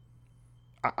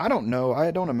 I don't know.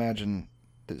 I don't imagine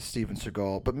that Steven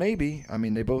Seagal, but maybe. I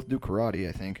mean, they both do karate,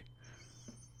 I think.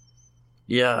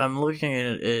 Yeah, I'm looking at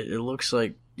it. It looks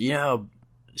like, you know how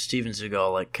Steven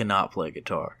Seagal like cannot play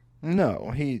guitar.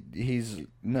 No, he's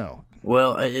no.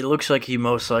 Well, it looks like he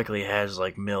most likely has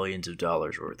like millions of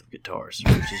dollars worth of guitars,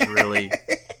 which is really,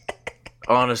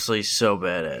 honestly, so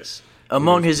badass.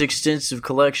 Among his extensive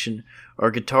collection are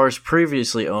guitars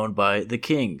previously owned by the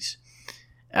Kings,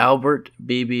 Albert,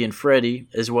 BB, and Freddie,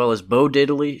 as well as Bo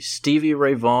Diddley, Stevie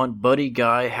Ray Vaughan, Buddy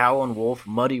Guy, Howlin' Wolf,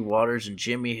 Muddy Waters, and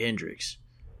Jimi Hendrix.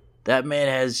 That man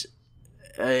has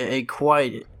a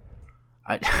quite...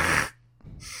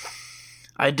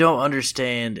 I don't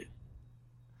understand.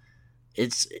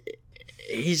 He's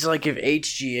like if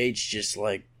HGH just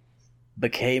like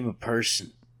became a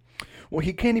person. Well,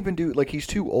 he can't even do, like, he's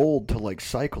too old to like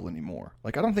cycle anymore.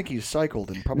 Like, I don't think he's cycled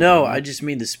in probably. No, I just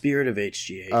mean the spirit of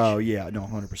HGH. Oh yeah, no,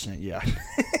 100%, yeah.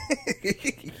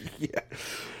 Yeah,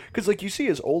 because like you see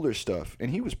his older stuff, and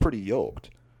he was pretty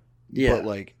yoked. Yeah,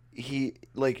 but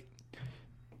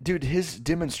dude, his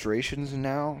demonstrations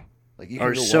now. Like, you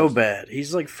are so bad.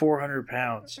 He's like 400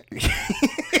 pounds.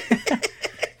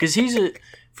 Because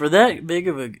for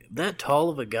that tall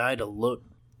of a guy to look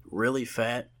really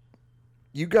fat.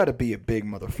 You got to be a big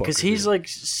motherfucker. Because he's like,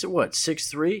 what,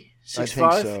 6'3"? 6'5"?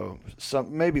 I think so.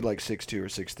 Maybe like 6'2" or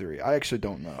 6'3". I actually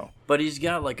don't know. But he's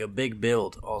got like a big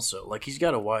build also. Like, he's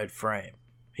got a wide frame.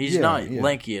 He's not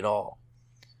lanky at all.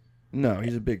 No,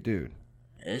 he's a big dude.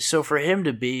 So for him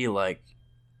to be like,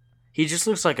 he just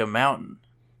looks like a mountain.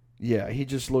 Yeah, he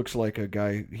just looks like a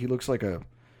guy. He looks like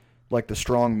the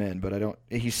strong men, but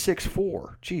he's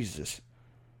 6'4". Jesus.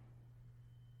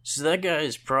 So that guy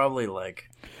is probably like...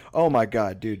 Oh my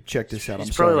god, dude! Check this out.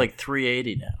 He's probably like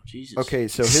 380 now. Jesus. Okay,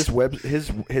 so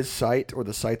his site, or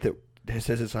the site that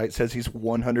says his height, says he's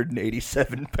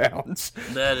 187 pounds.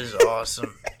 That is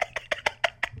awesome.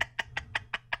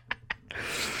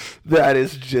 That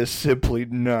is just simply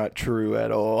not true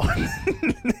at all.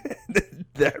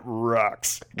 That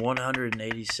rocks.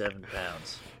 187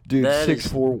 pounds. Dude,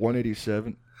 6'4",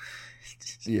 187.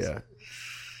 Yeah.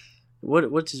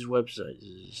 What's his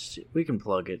website? We can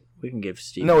plug it. We can give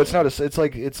Steve. No, it's not. It's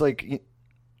like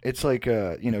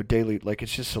daily. Like,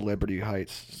 it's just Celebrity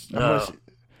Heights.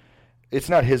 It's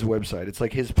not his website. It's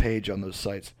like his page on those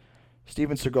sites.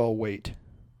 Steven Seagal weight.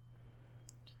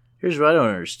 Here's what I don't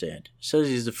understand. It says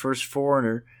he's the first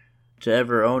foreigner to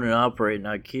ever own and operate an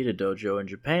Aikido dojo in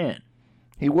Japan.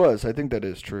 He was. I think that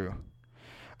is true.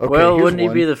 Okay, well, wouldn't he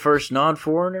be the first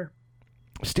non-foreigner?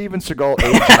 Steven Seagal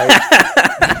age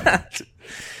height.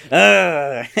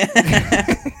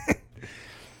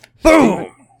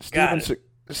 Boom! Steven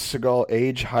Seagal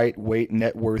age, height, weight,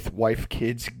 net worth, wife,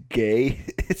 kids, gay.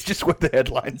 It's just what the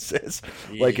headline says.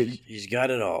 He's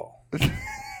got it all.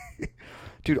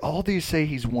 Dude, all these say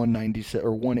he's 197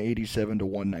 or 187 to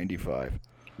 195.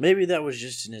 Maybe that was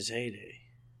just in his heyday.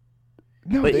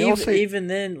 No, but they even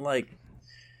then, like,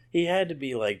 he had to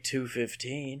be like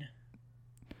 215.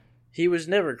 He was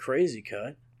never crazy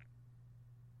cut.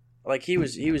 Like, he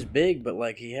was big, but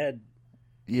like he had,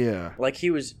 like he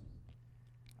was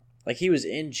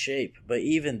in shape. But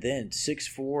even then,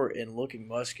 6'4" and looking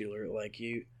muscular, like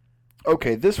you.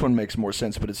 Okay, this one makes more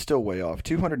sense, but it's still way off.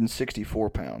 264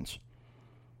 pounds.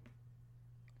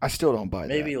 I still don't buy that.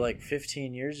 Maybe like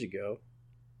 15 years ago.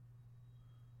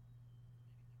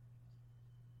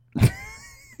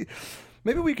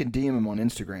 Maybe we can DM him on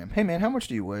Instagram. Hey man, how much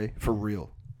do you weigh for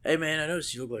real? Hey man, I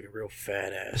noticed you look like a real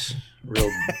fat ass, real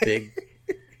big,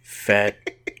 fat,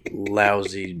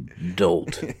 lousy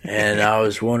dolt, and I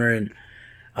was wondering,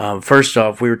 First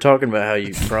off, we were talking about how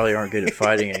you probably aren't good at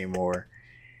fighting anymore,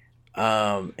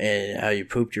 and how you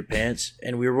pooped your pants,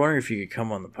 and we were wondering if you could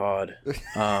come on the pod.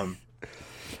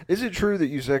 Is it true that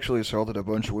you sexually assaulted a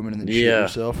bunch of women and then shit Yeah.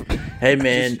 yourself? Hey,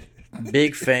 man,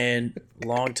 big fan,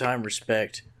 long time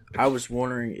respect. I was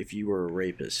wondering if you were a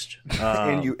rapist.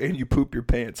 and you poop your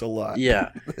pants a lot.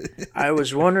 Yeah, I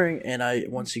was wondering, and I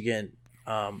once again,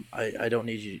 I don't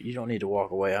need you. You don't need to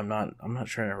walk away. I'm not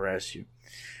trying to harass you,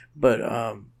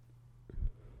 but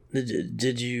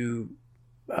did you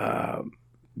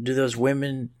do those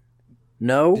women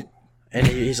know? And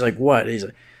he's like, what? He's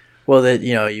like, well, that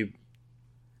you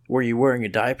were you wearing a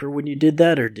diaper when you did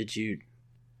that, or did you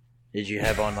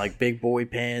have on like big boy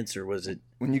pants, or was it?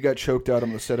 When you got choked out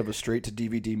on the set of a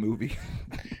straight-to-DVD movie.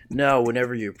 No,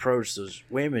 whenever you approached those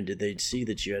women, did they see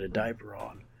that you had a diaper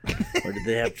on? Or did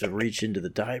they have to reach into the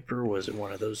diaper? Was it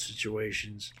one of those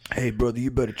situations? Hey, brother,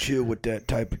 you better chill with that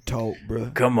type of talk,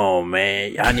 bro. Come on,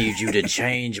 man. I need you to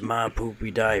change my poopy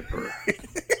diaper.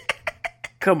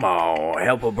 Come on,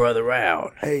 help a brother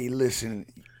out. Hey, listen,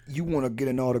 you want to get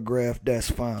an autograph,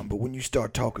 that's fine. But when you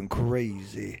start talking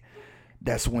crazy,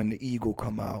 that's when the ego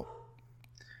come out.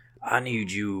 I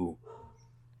need you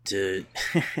to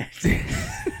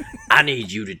I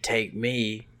need you to take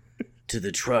me to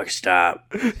the truck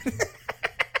stop,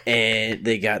 and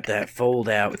they got that fold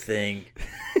out thing.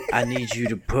 I need you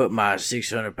to put my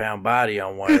 600-pound body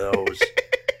on one of those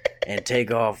and take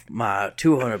off my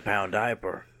 200-pound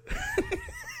diaper,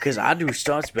 because I do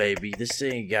stunts, baby. This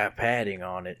thing got padding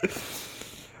on it,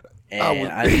 and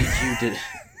I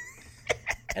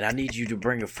need you to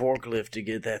bring a forklift to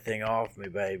get that thing off me,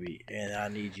 baby. And I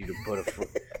need you to put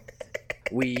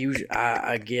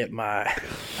I get my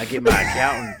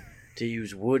accountant to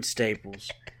use wood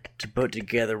staples to put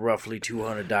together roughly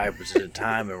 200 diapers at a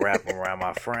time and wrap them around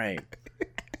my frame.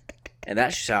 And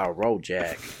that's just how I roll,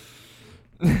 Jack.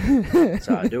 That's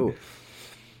how I do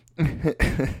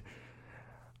it.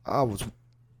 I was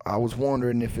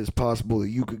wondering if it's possible that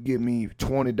you could give me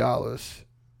 $20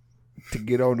 to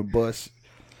get on the bus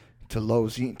to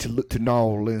New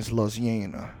Orleans,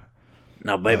 Louisiana.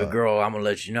 Now, baby girl, I'm going to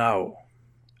let you know.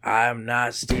 I'm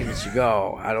not Steven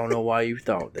Seagal. I don't know why you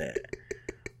thought that.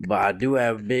 But I do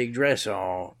have a big dress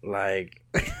on, like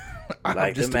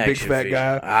I'm just the a big fat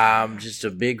guy. I'm just a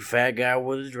big fat guy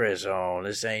with a dress on.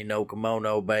 This ain't no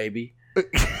kimono, baby. But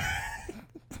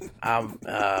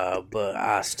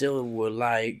I still would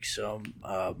like some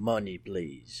money,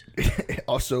 please.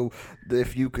 Also,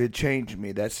 if you could change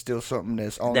me, that's still something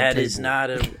that's on the table. That is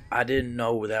not I didn't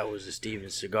know that was a Steven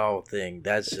Seagal thing.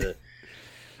 That's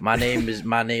my name is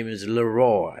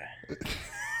Leroy.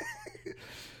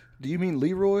 Do you mean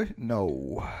Leroy?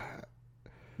 No.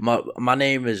 My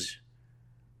name is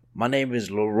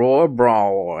Leroy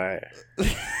Brown.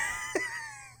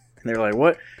 They're like,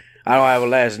 what? I don't have a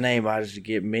last name. I just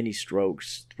get mini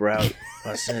strokes throughout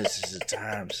my sentences at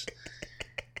times.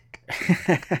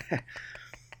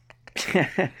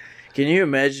 Can you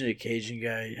imagine a Cajun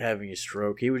guy having a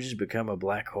stroke? He would just become a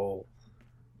black hole.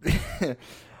 It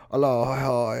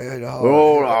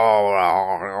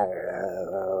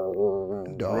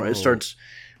starts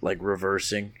like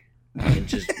reversing and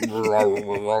just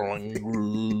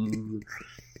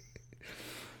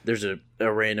there's a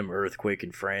random earthquake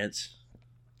in France.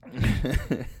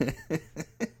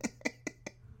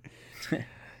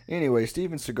 Anyway,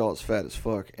 Steven Seagal's fat as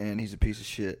fuck, and he's a piece of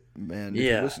shit, man.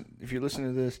 If you're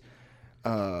listening to this,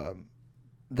 the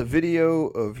video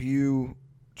of you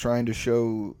trying to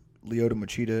show Lyoto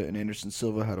Machida and Anderson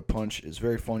Silva how to punch is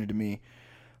very funny to me,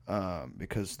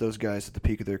 because those guys at the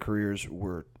peak of their careers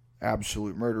were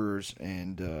absolute murderers,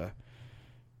 and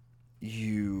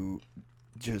you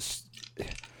just...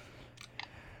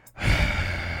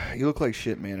 You look like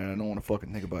shit, man, and I don't want to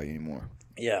fucking think about you anymore.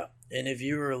 Yeah, and if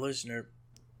you are a listener,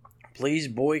 please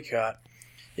boycott.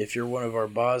 If you're one of our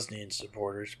Bosnian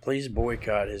supporters, please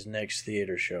boycott his next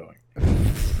theater showing.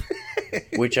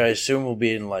 Which I assume will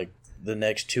be in like the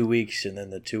next 2 weeks, and then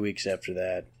the 2 weeks after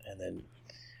that. And then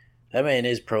that man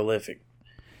is prolific.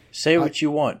 Say what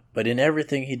you want, but in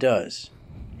everything he does,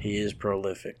 he is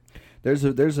prolific.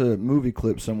 There's a movie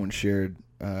clip someone shared,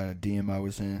 DM I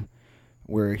was in,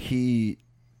 where he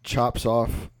chops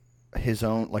off his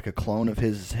own, like a clone of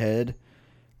his head,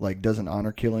 like does an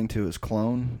honor killing to his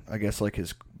clone. I guess like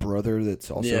his brother that's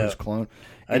also his clone.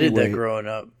 I did that growing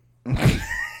up.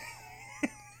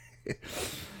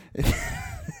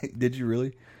 Did you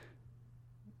really?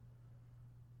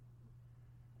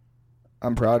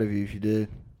 I'm proud of you if you did.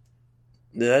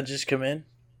 Did that just come in?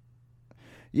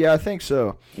 Yeah, I think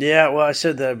so. Yeah, well, I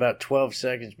said that about 12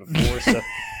 seconds before, so...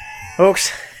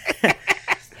 Folks...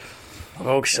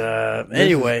 Folks,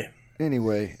 anyway.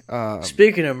 Anyway.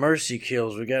 Speaking of mercy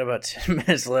kills, we got about 10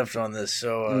 minutes left on this,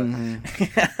 so...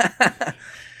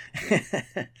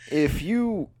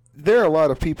 There are a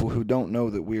lot of people who don't know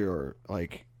that we are,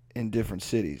 like, in different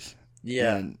cities.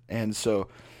 Yeah. And so,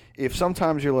 if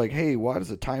sometimes you're like, hey, why does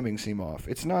the timing seem off?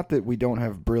 It's not that we don't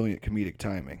have brilliant comedic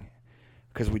timing,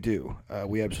 because we do.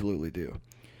 We absolutely do.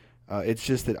 It's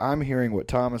just that I'm hearing what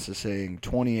Thomas is saying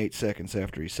 28 seconds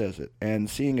after he says it. And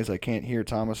seeing as I can't hear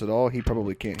Thomas at all, he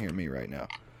probably can't hear me right now.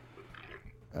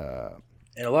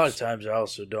 And a lot of times I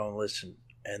also don't listen,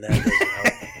 and that doesn't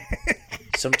help.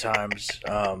 Sometimes,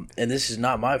 and this is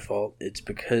not my fault, it's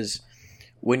because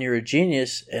when you're a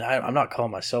genius, and I'm not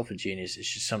calling myself a genius,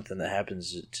 it's just something that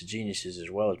happens to geniuses as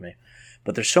well as me,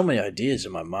 but there's so many ideas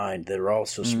in my mind that are all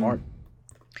so smart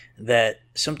that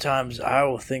sometimes I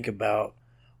will think about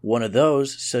one of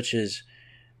those, such as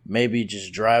maybe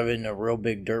just driving a real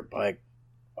big dirt bike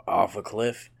off a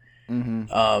cliff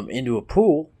into a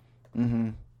pool,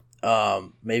 maybe,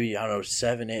 I don't know,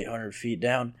 700-800 feet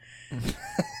down,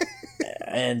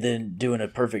 and then doing a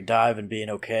perfect dive and being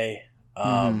okay.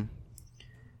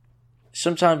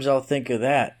 Sometimes I'll think of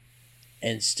that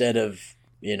instead of,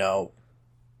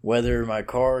 whether my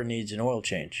car needs an oil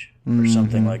change or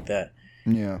something like that.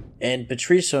 Yeah. And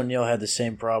Patrice O'Neal had the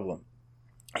same problem.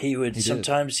 He would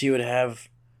have,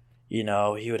 he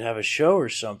would have a show or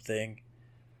something,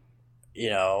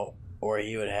 or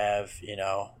he would have,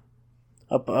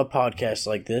 a podcast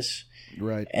like this.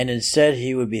 Right. And instead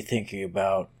he would be thinking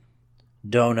about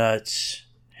donuts,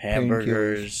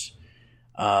 hamburgers,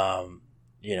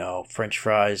 French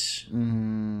fries,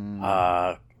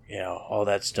 all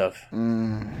that stuff.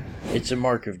 It's a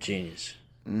mark of genius.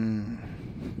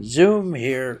 Zoom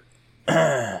here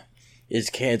is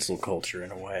cancel culture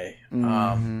in a way.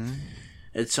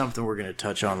 It's something we're going to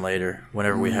touch on later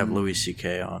whenever we have Louis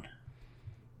C.K. on.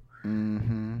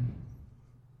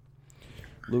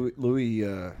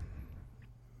 Louis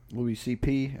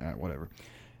C.P. Whatever.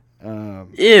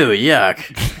 Ew, yuck.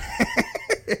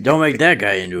 Don't make that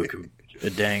guy into a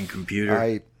dang computer.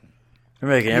 They're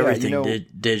making everything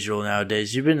digital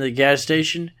nowadays. You've been to the gas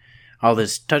station? All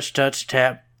this touch,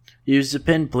 tap. Use the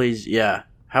pen, please. Yeah.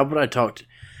 How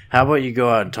about you go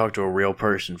out and talk to a real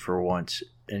person for once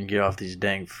and get off these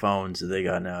dang phones that they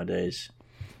got nowadays?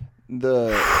 The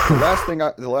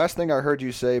last thing I heard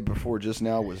you say before just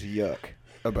now was yuck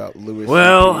about Louis.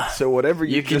 Well, so whatever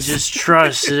you can just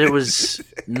trust that it was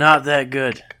not that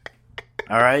good.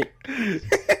 All right.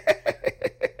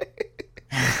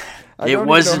 It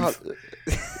wasn't.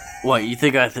 What, you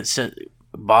think I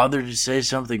bothered to say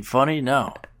something funny?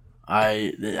 No,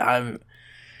 I'm.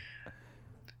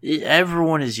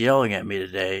 Everyone is yelling at me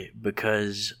today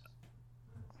because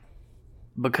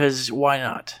why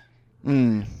not?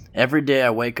 Every day I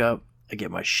wake up, I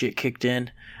get my shit kicked in,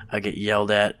 I get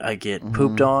yelled at, I get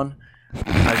pooped on.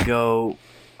 I'll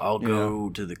go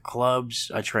to the clubs,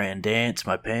 I try and dance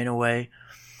my pain away.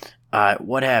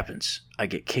 What happens? I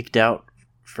get kicked out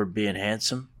for being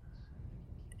handsome,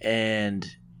 and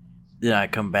then I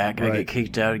come back, I get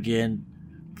kicked out again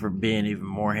for being even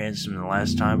more handsome than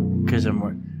last time because I'm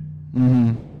more.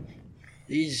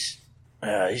 These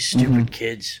stupid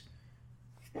kids.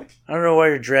 I don't know why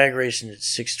you're drag racing at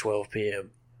 6:12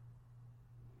 p.m.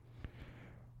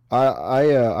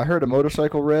 I heard a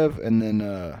motorcycle rev and then.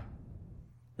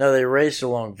 No, they race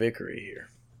along Vickery here.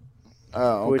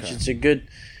 Oh, okay. Which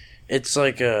it's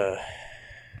like a.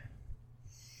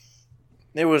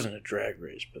 It wasn't a drag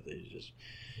race, but they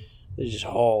just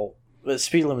haul. The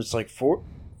speed limit's like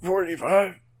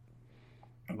 45,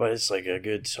 but it's like a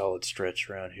good solid stretch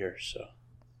around here, so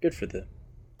good for them.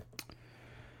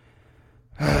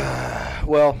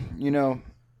 Well,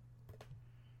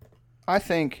 I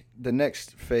think the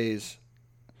next phase,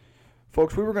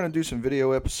 folks, we were going to do some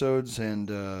video episodes, and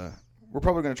we're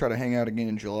probably going to try to hang out again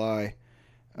in July.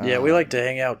 Yeah, we like to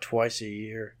hang out twice a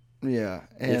year. Yeah,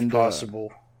 and if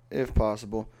possible. If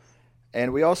possible.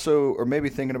 And we also are maybe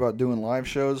thinking about doing live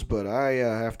shows, but I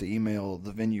have to email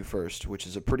the venue first, which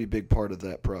is a pretty big part of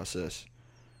that process.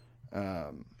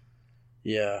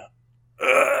 Yeah.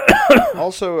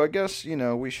 Also, I guess,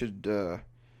 we should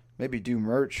maybe do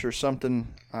merch or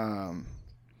something. I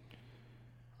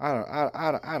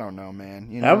don't know,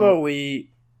 man. How about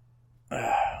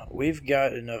we've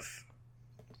got enough,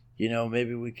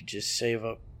 maybe we could just save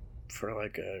up for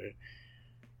like a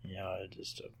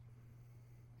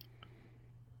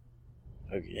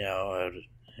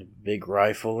big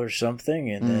rifle or something,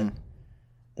 and then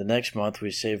the next month we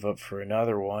save up for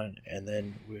another one, and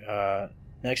then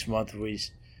next month we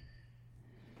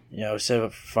save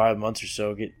up for 5 months or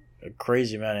so, get a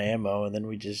crazy amount of ammo, and then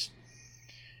we just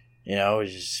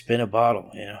just spin a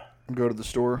bottle, Go to the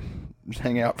store, just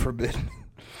hang out for a bit.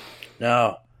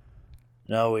 No,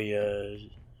 we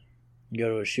go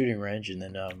to a shooting range and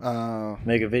then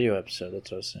make a video episode.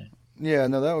 That's what I was saying. Yeah,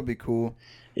 no, that would be cool.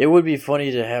 It would be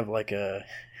funny to have be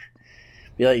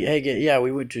like, hey,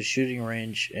 we went to a shooting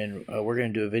range and we're gonna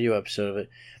do a video episode of it,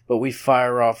 but we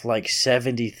fire off like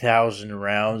 70,000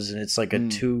 rounds and it's like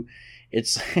it's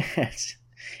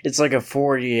it's like a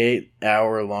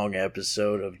 48-hour long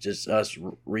episode of just us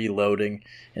reloading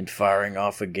and firing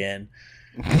off again.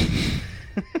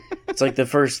 It's like the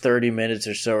first 30 minutes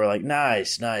or so, we're like,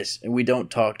 nice. And we don't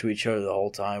talk to each other the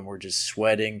whole time. We're just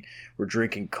sweating. We're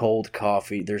drinking cold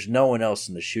coffee. There's no one else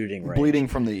in the shooting range. Bleeding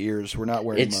from the ears. We're not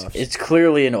wearing muffs. It's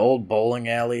clearly an old bowling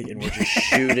alley, and we're just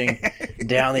shooting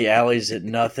down the alleys at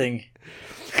nothing.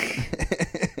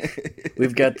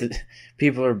 We've got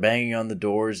people are banging on the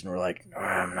doors, and we're like,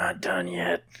 I'm not done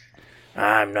yet.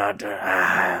 I'm not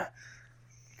done.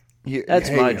 That's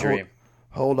my dream.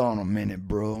 Hold on a minute,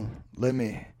 bro.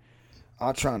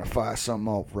 I'm trying to fire something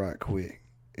off right quick.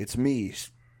 It's me,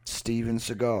 Steven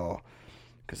Seagal,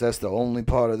 because that's the only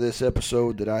part of this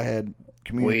episode that I had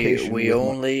communication with. We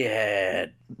only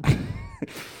had...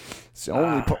 It's the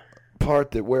only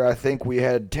part where I think we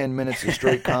had 10 minutes of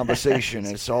straight conversation.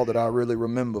 It's all that I really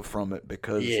remember from it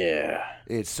because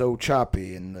it's so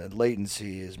choppy and the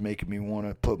latency is making me want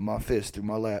to put my fist through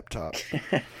my laptop.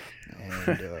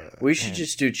 We should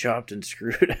just do chopped and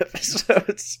screwed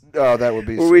episodes. Oh, that would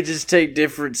be... Where we just take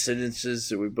different sentences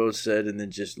that we both said and then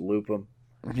just loop them.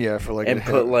 Yeah, for like... And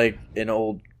put like an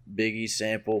old Biggie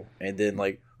sample and then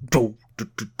like... Okay.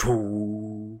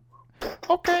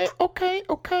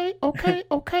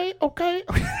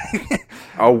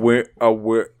 I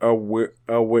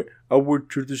went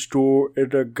to the store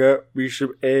and I got me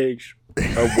some eggs.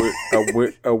 I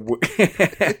went.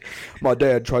 My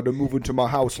dad tried to move into my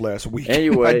house last week.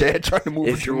 Anyway, my dad tried to move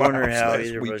into my house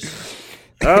last week.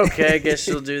 Okay, I guess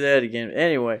he'll do that again.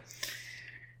 Anyway,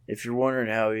 if you're wondering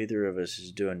how either of us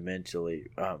is doing mentally,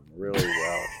 really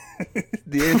well.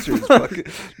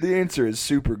 The answer is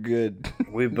super good.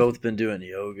 We've both been doing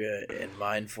yoga and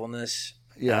mindfulness.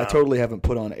 Yeah, I totally haven't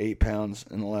put on 8 pounds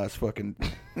in the last fucking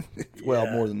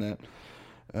more than that.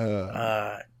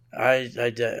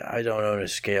 I don't own a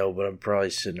scale, but I'm probably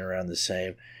sitting around the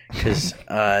same because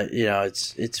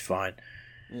it's fine.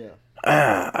 Yeah.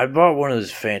 I bought one of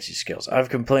those fancy scales. I've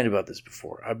complained about this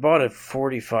before. I bought a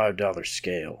 $45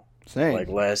 scale like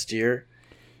last year.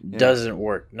 Yeah. Doesn't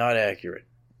work. Not accurate.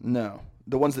 No,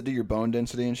 the ones that do your bone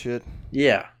density and shit.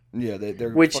 Yeah. Yeah, they're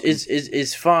which fucking...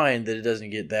 is fine that it doesn't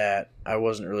get that. I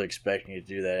wasn't really expecting it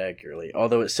to do that accurately.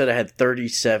 Although it said I had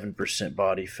 37%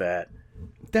 body fat.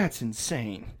 That's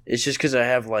insane. It's just because I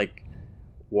have like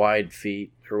wide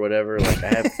feet or whatever. Like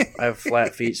I have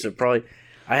flat feet, so probably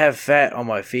I have fat on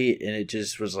my feet, and it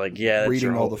just was like, yeah, that's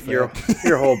your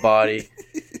whole body.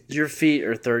 Your feet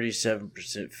are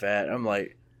 37% fat. I'm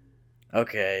like,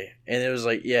 okay, and it was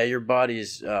like, yeah, your body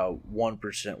is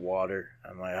 1% water.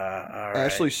 I'm like, all right.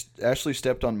 Ashley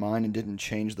stepped on mine and didn't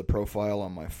change the profile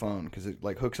on my phone because it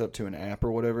like hooks up to an app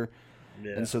or whatever.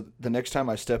 Yeah. And so the next time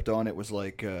I stepped on, it was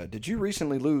like, did you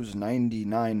recently lose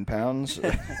 99 pounds?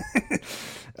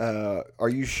 Are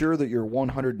you sure that you're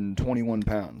 121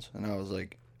 pounds? And I was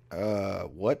like,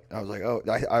 what? I was like, oh,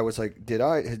 I was like,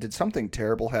 did something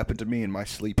terrible happen to me in my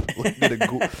sleep?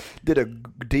 Did a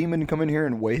demon come in here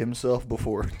and weigh himself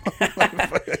before?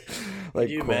 Can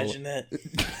you imagine that?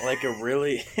 Like a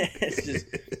really, it's just,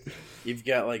 you've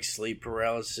got like sleep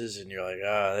paralysis and you're like,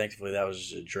 thankfully that was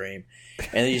just a dream.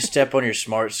 And then you step on your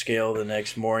smart scale the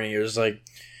next morning. You're just like,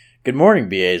 good morning,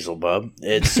 Beelzebub.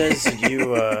 It says that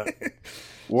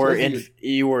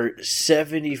you were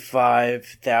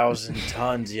 75,000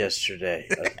 tons yesterday.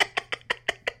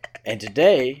 And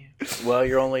today, well,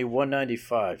 you're only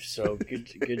 195. So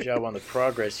good job on the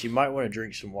progress. You might want to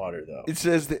drink some water, though. It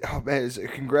says that,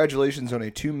 congratulations on a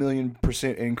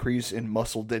 2,000,000% increase in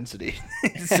muscle density.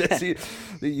 It says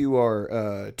that you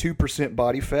are 2%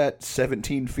 body fat,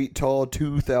 17 feet tall,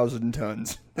 2,000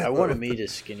 tons. I want to meet a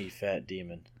skinny fat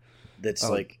demon that's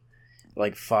like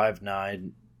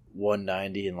 5'9",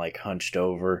 190 and like hunched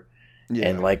over. Yeah.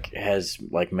 And like has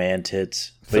like man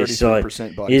tits, but he's still like, I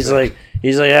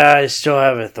still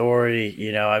have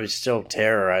authority, I would still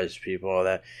terrorize people, all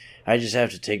that. I just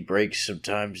have to take breaks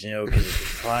sometimes, because if you're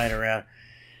flying around,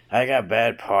 I got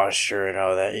bad posture and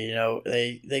all that.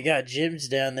 They got gyms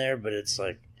down there, but it's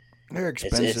like they're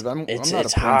expensive.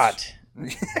 It's hot.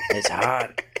 It's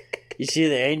hot. You see,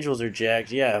 the Angels are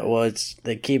jacked. Yeah, well,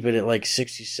 they keep it at like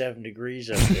 67 degrees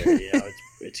up there.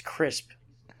 It's crisp.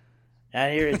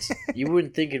 Out here, you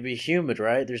wouldn't think it'd be humid,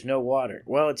 right? There's no water.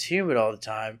 Well, it's humid all the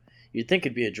time. You'd think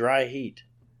it'd be a dry heat.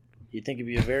 You'd think it'd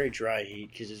be a very dry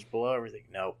heat because it's below everything.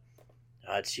 No,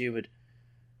 it's humid,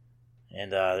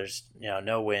 and there's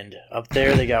no wind. Up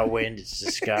there, they got wind. It's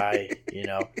the sky,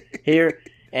 Here,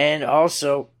 and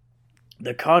also,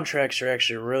 the contracts are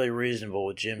actually really reasonable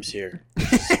with gyms here,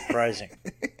 which is surprising.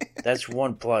 That's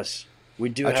one plus. We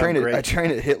do have great. I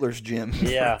train at Hitler's gym.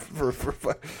 Yeah.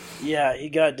 Yeah, he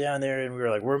got down there and we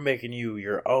were like, we're making you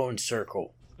your own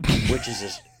circle, which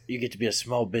is you get to be a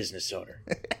small business owner.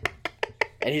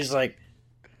 And he's like,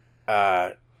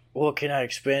 well, can I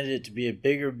expand it to be a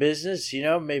bigger business?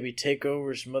 Maybe take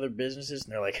over some other businesses?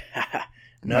 And they're like,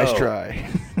 no. Nice try.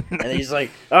 And he's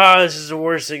like, oh, this is the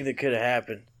worst thing that could have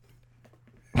happened.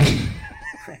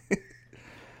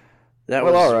 That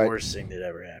was the worst thing that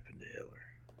ever happened to Hitler.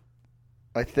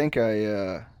 I think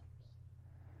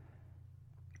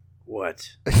What?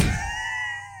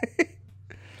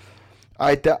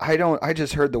 I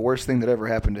just heard the worst thing that ever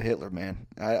happened to Hitler, man.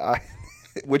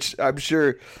 Which I'm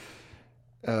sure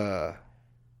it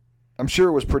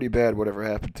was pretty bad whatever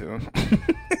happened to him.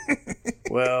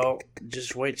 Well,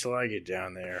 just wait till I get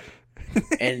down there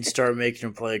and start making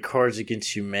him play Cards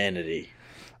Against Humanity.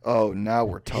 Oh, now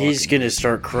we're talking. He's going to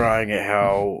start crying at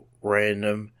how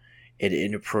random and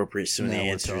inappropriate some of the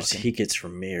answers he gets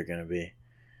from me are going to be.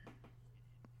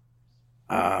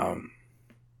 I'm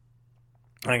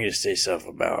going to say stuff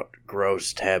about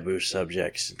gross, taboo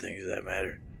subjects and things of that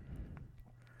matter.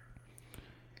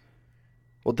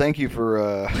 Well, thank you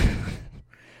for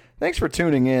thanks for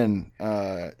tuning in.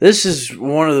 This is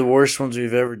one of the worst ones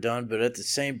we've ever done, but at the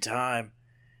same time,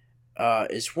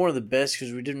 it's one of the best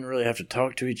because we didn't really have to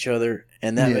talk to each other,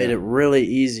 and that made it really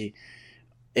easy.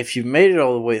 If you made it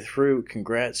all the way through,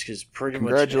 congrats, because pretty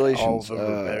much all of them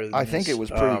are better than I think it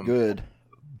was pretty good.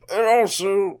 And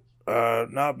also,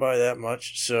 not by that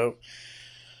much. So,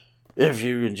 if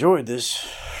you enjoyed this,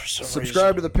 for some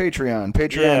subscribe to the Patreon,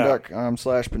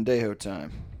 patreon.com/Pendejo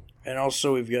time. And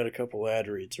also, we've got a couple ad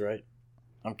reads, right?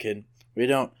 I'm kidding. We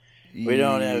don't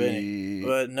have any,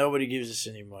 but nobody gives us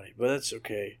any money. But that's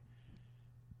okay.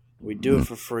 We do it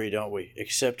for free, don't we?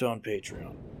 Except on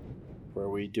Patreon, where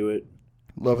we do it.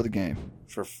 Love of the game.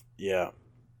 For $5.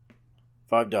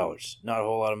 Not a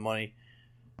whole lot of money.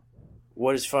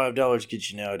 What does $5 get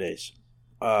you nowadays?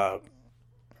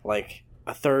 Like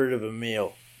a third of a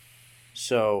meal.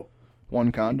 So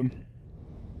one condom.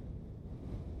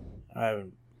 I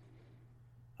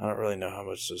don't really know how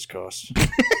much those cost.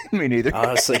 Me neither.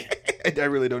 Honestly, I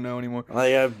really don't know anymore.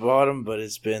 Like I bought them, but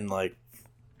it's been like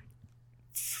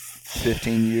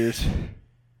 15 years.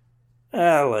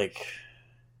 Like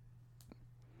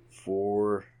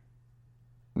 4.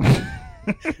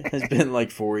 It's been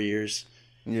like 4 years.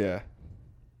 Yeah.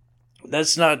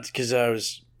 That's not because I've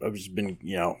just been,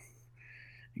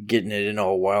 getting it in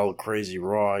all wild, crazy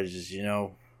raw. I just,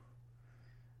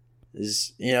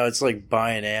 it's like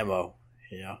buying ammo,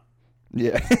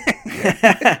 Yeah.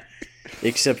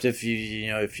 Except if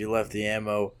if you left the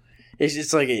ammo,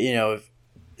 it's like,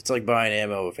 it's like buying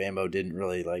ammo if ammo didn't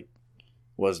really,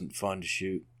 wasn't fun to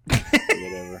shoot, or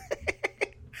whatever.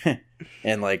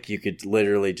 And, you could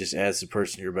literally just ask the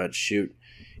person you're about to shoot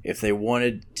if they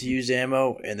wanted to use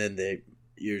ammo, and then they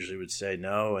usually would say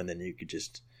no, and then you could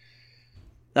just...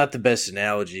 Not the best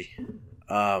analogy.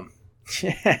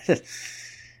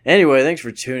 Anyway, thanks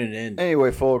for tuning in.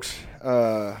 Anyway, folks.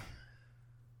 Yeah,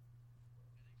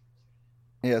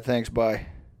 thanks. Bye.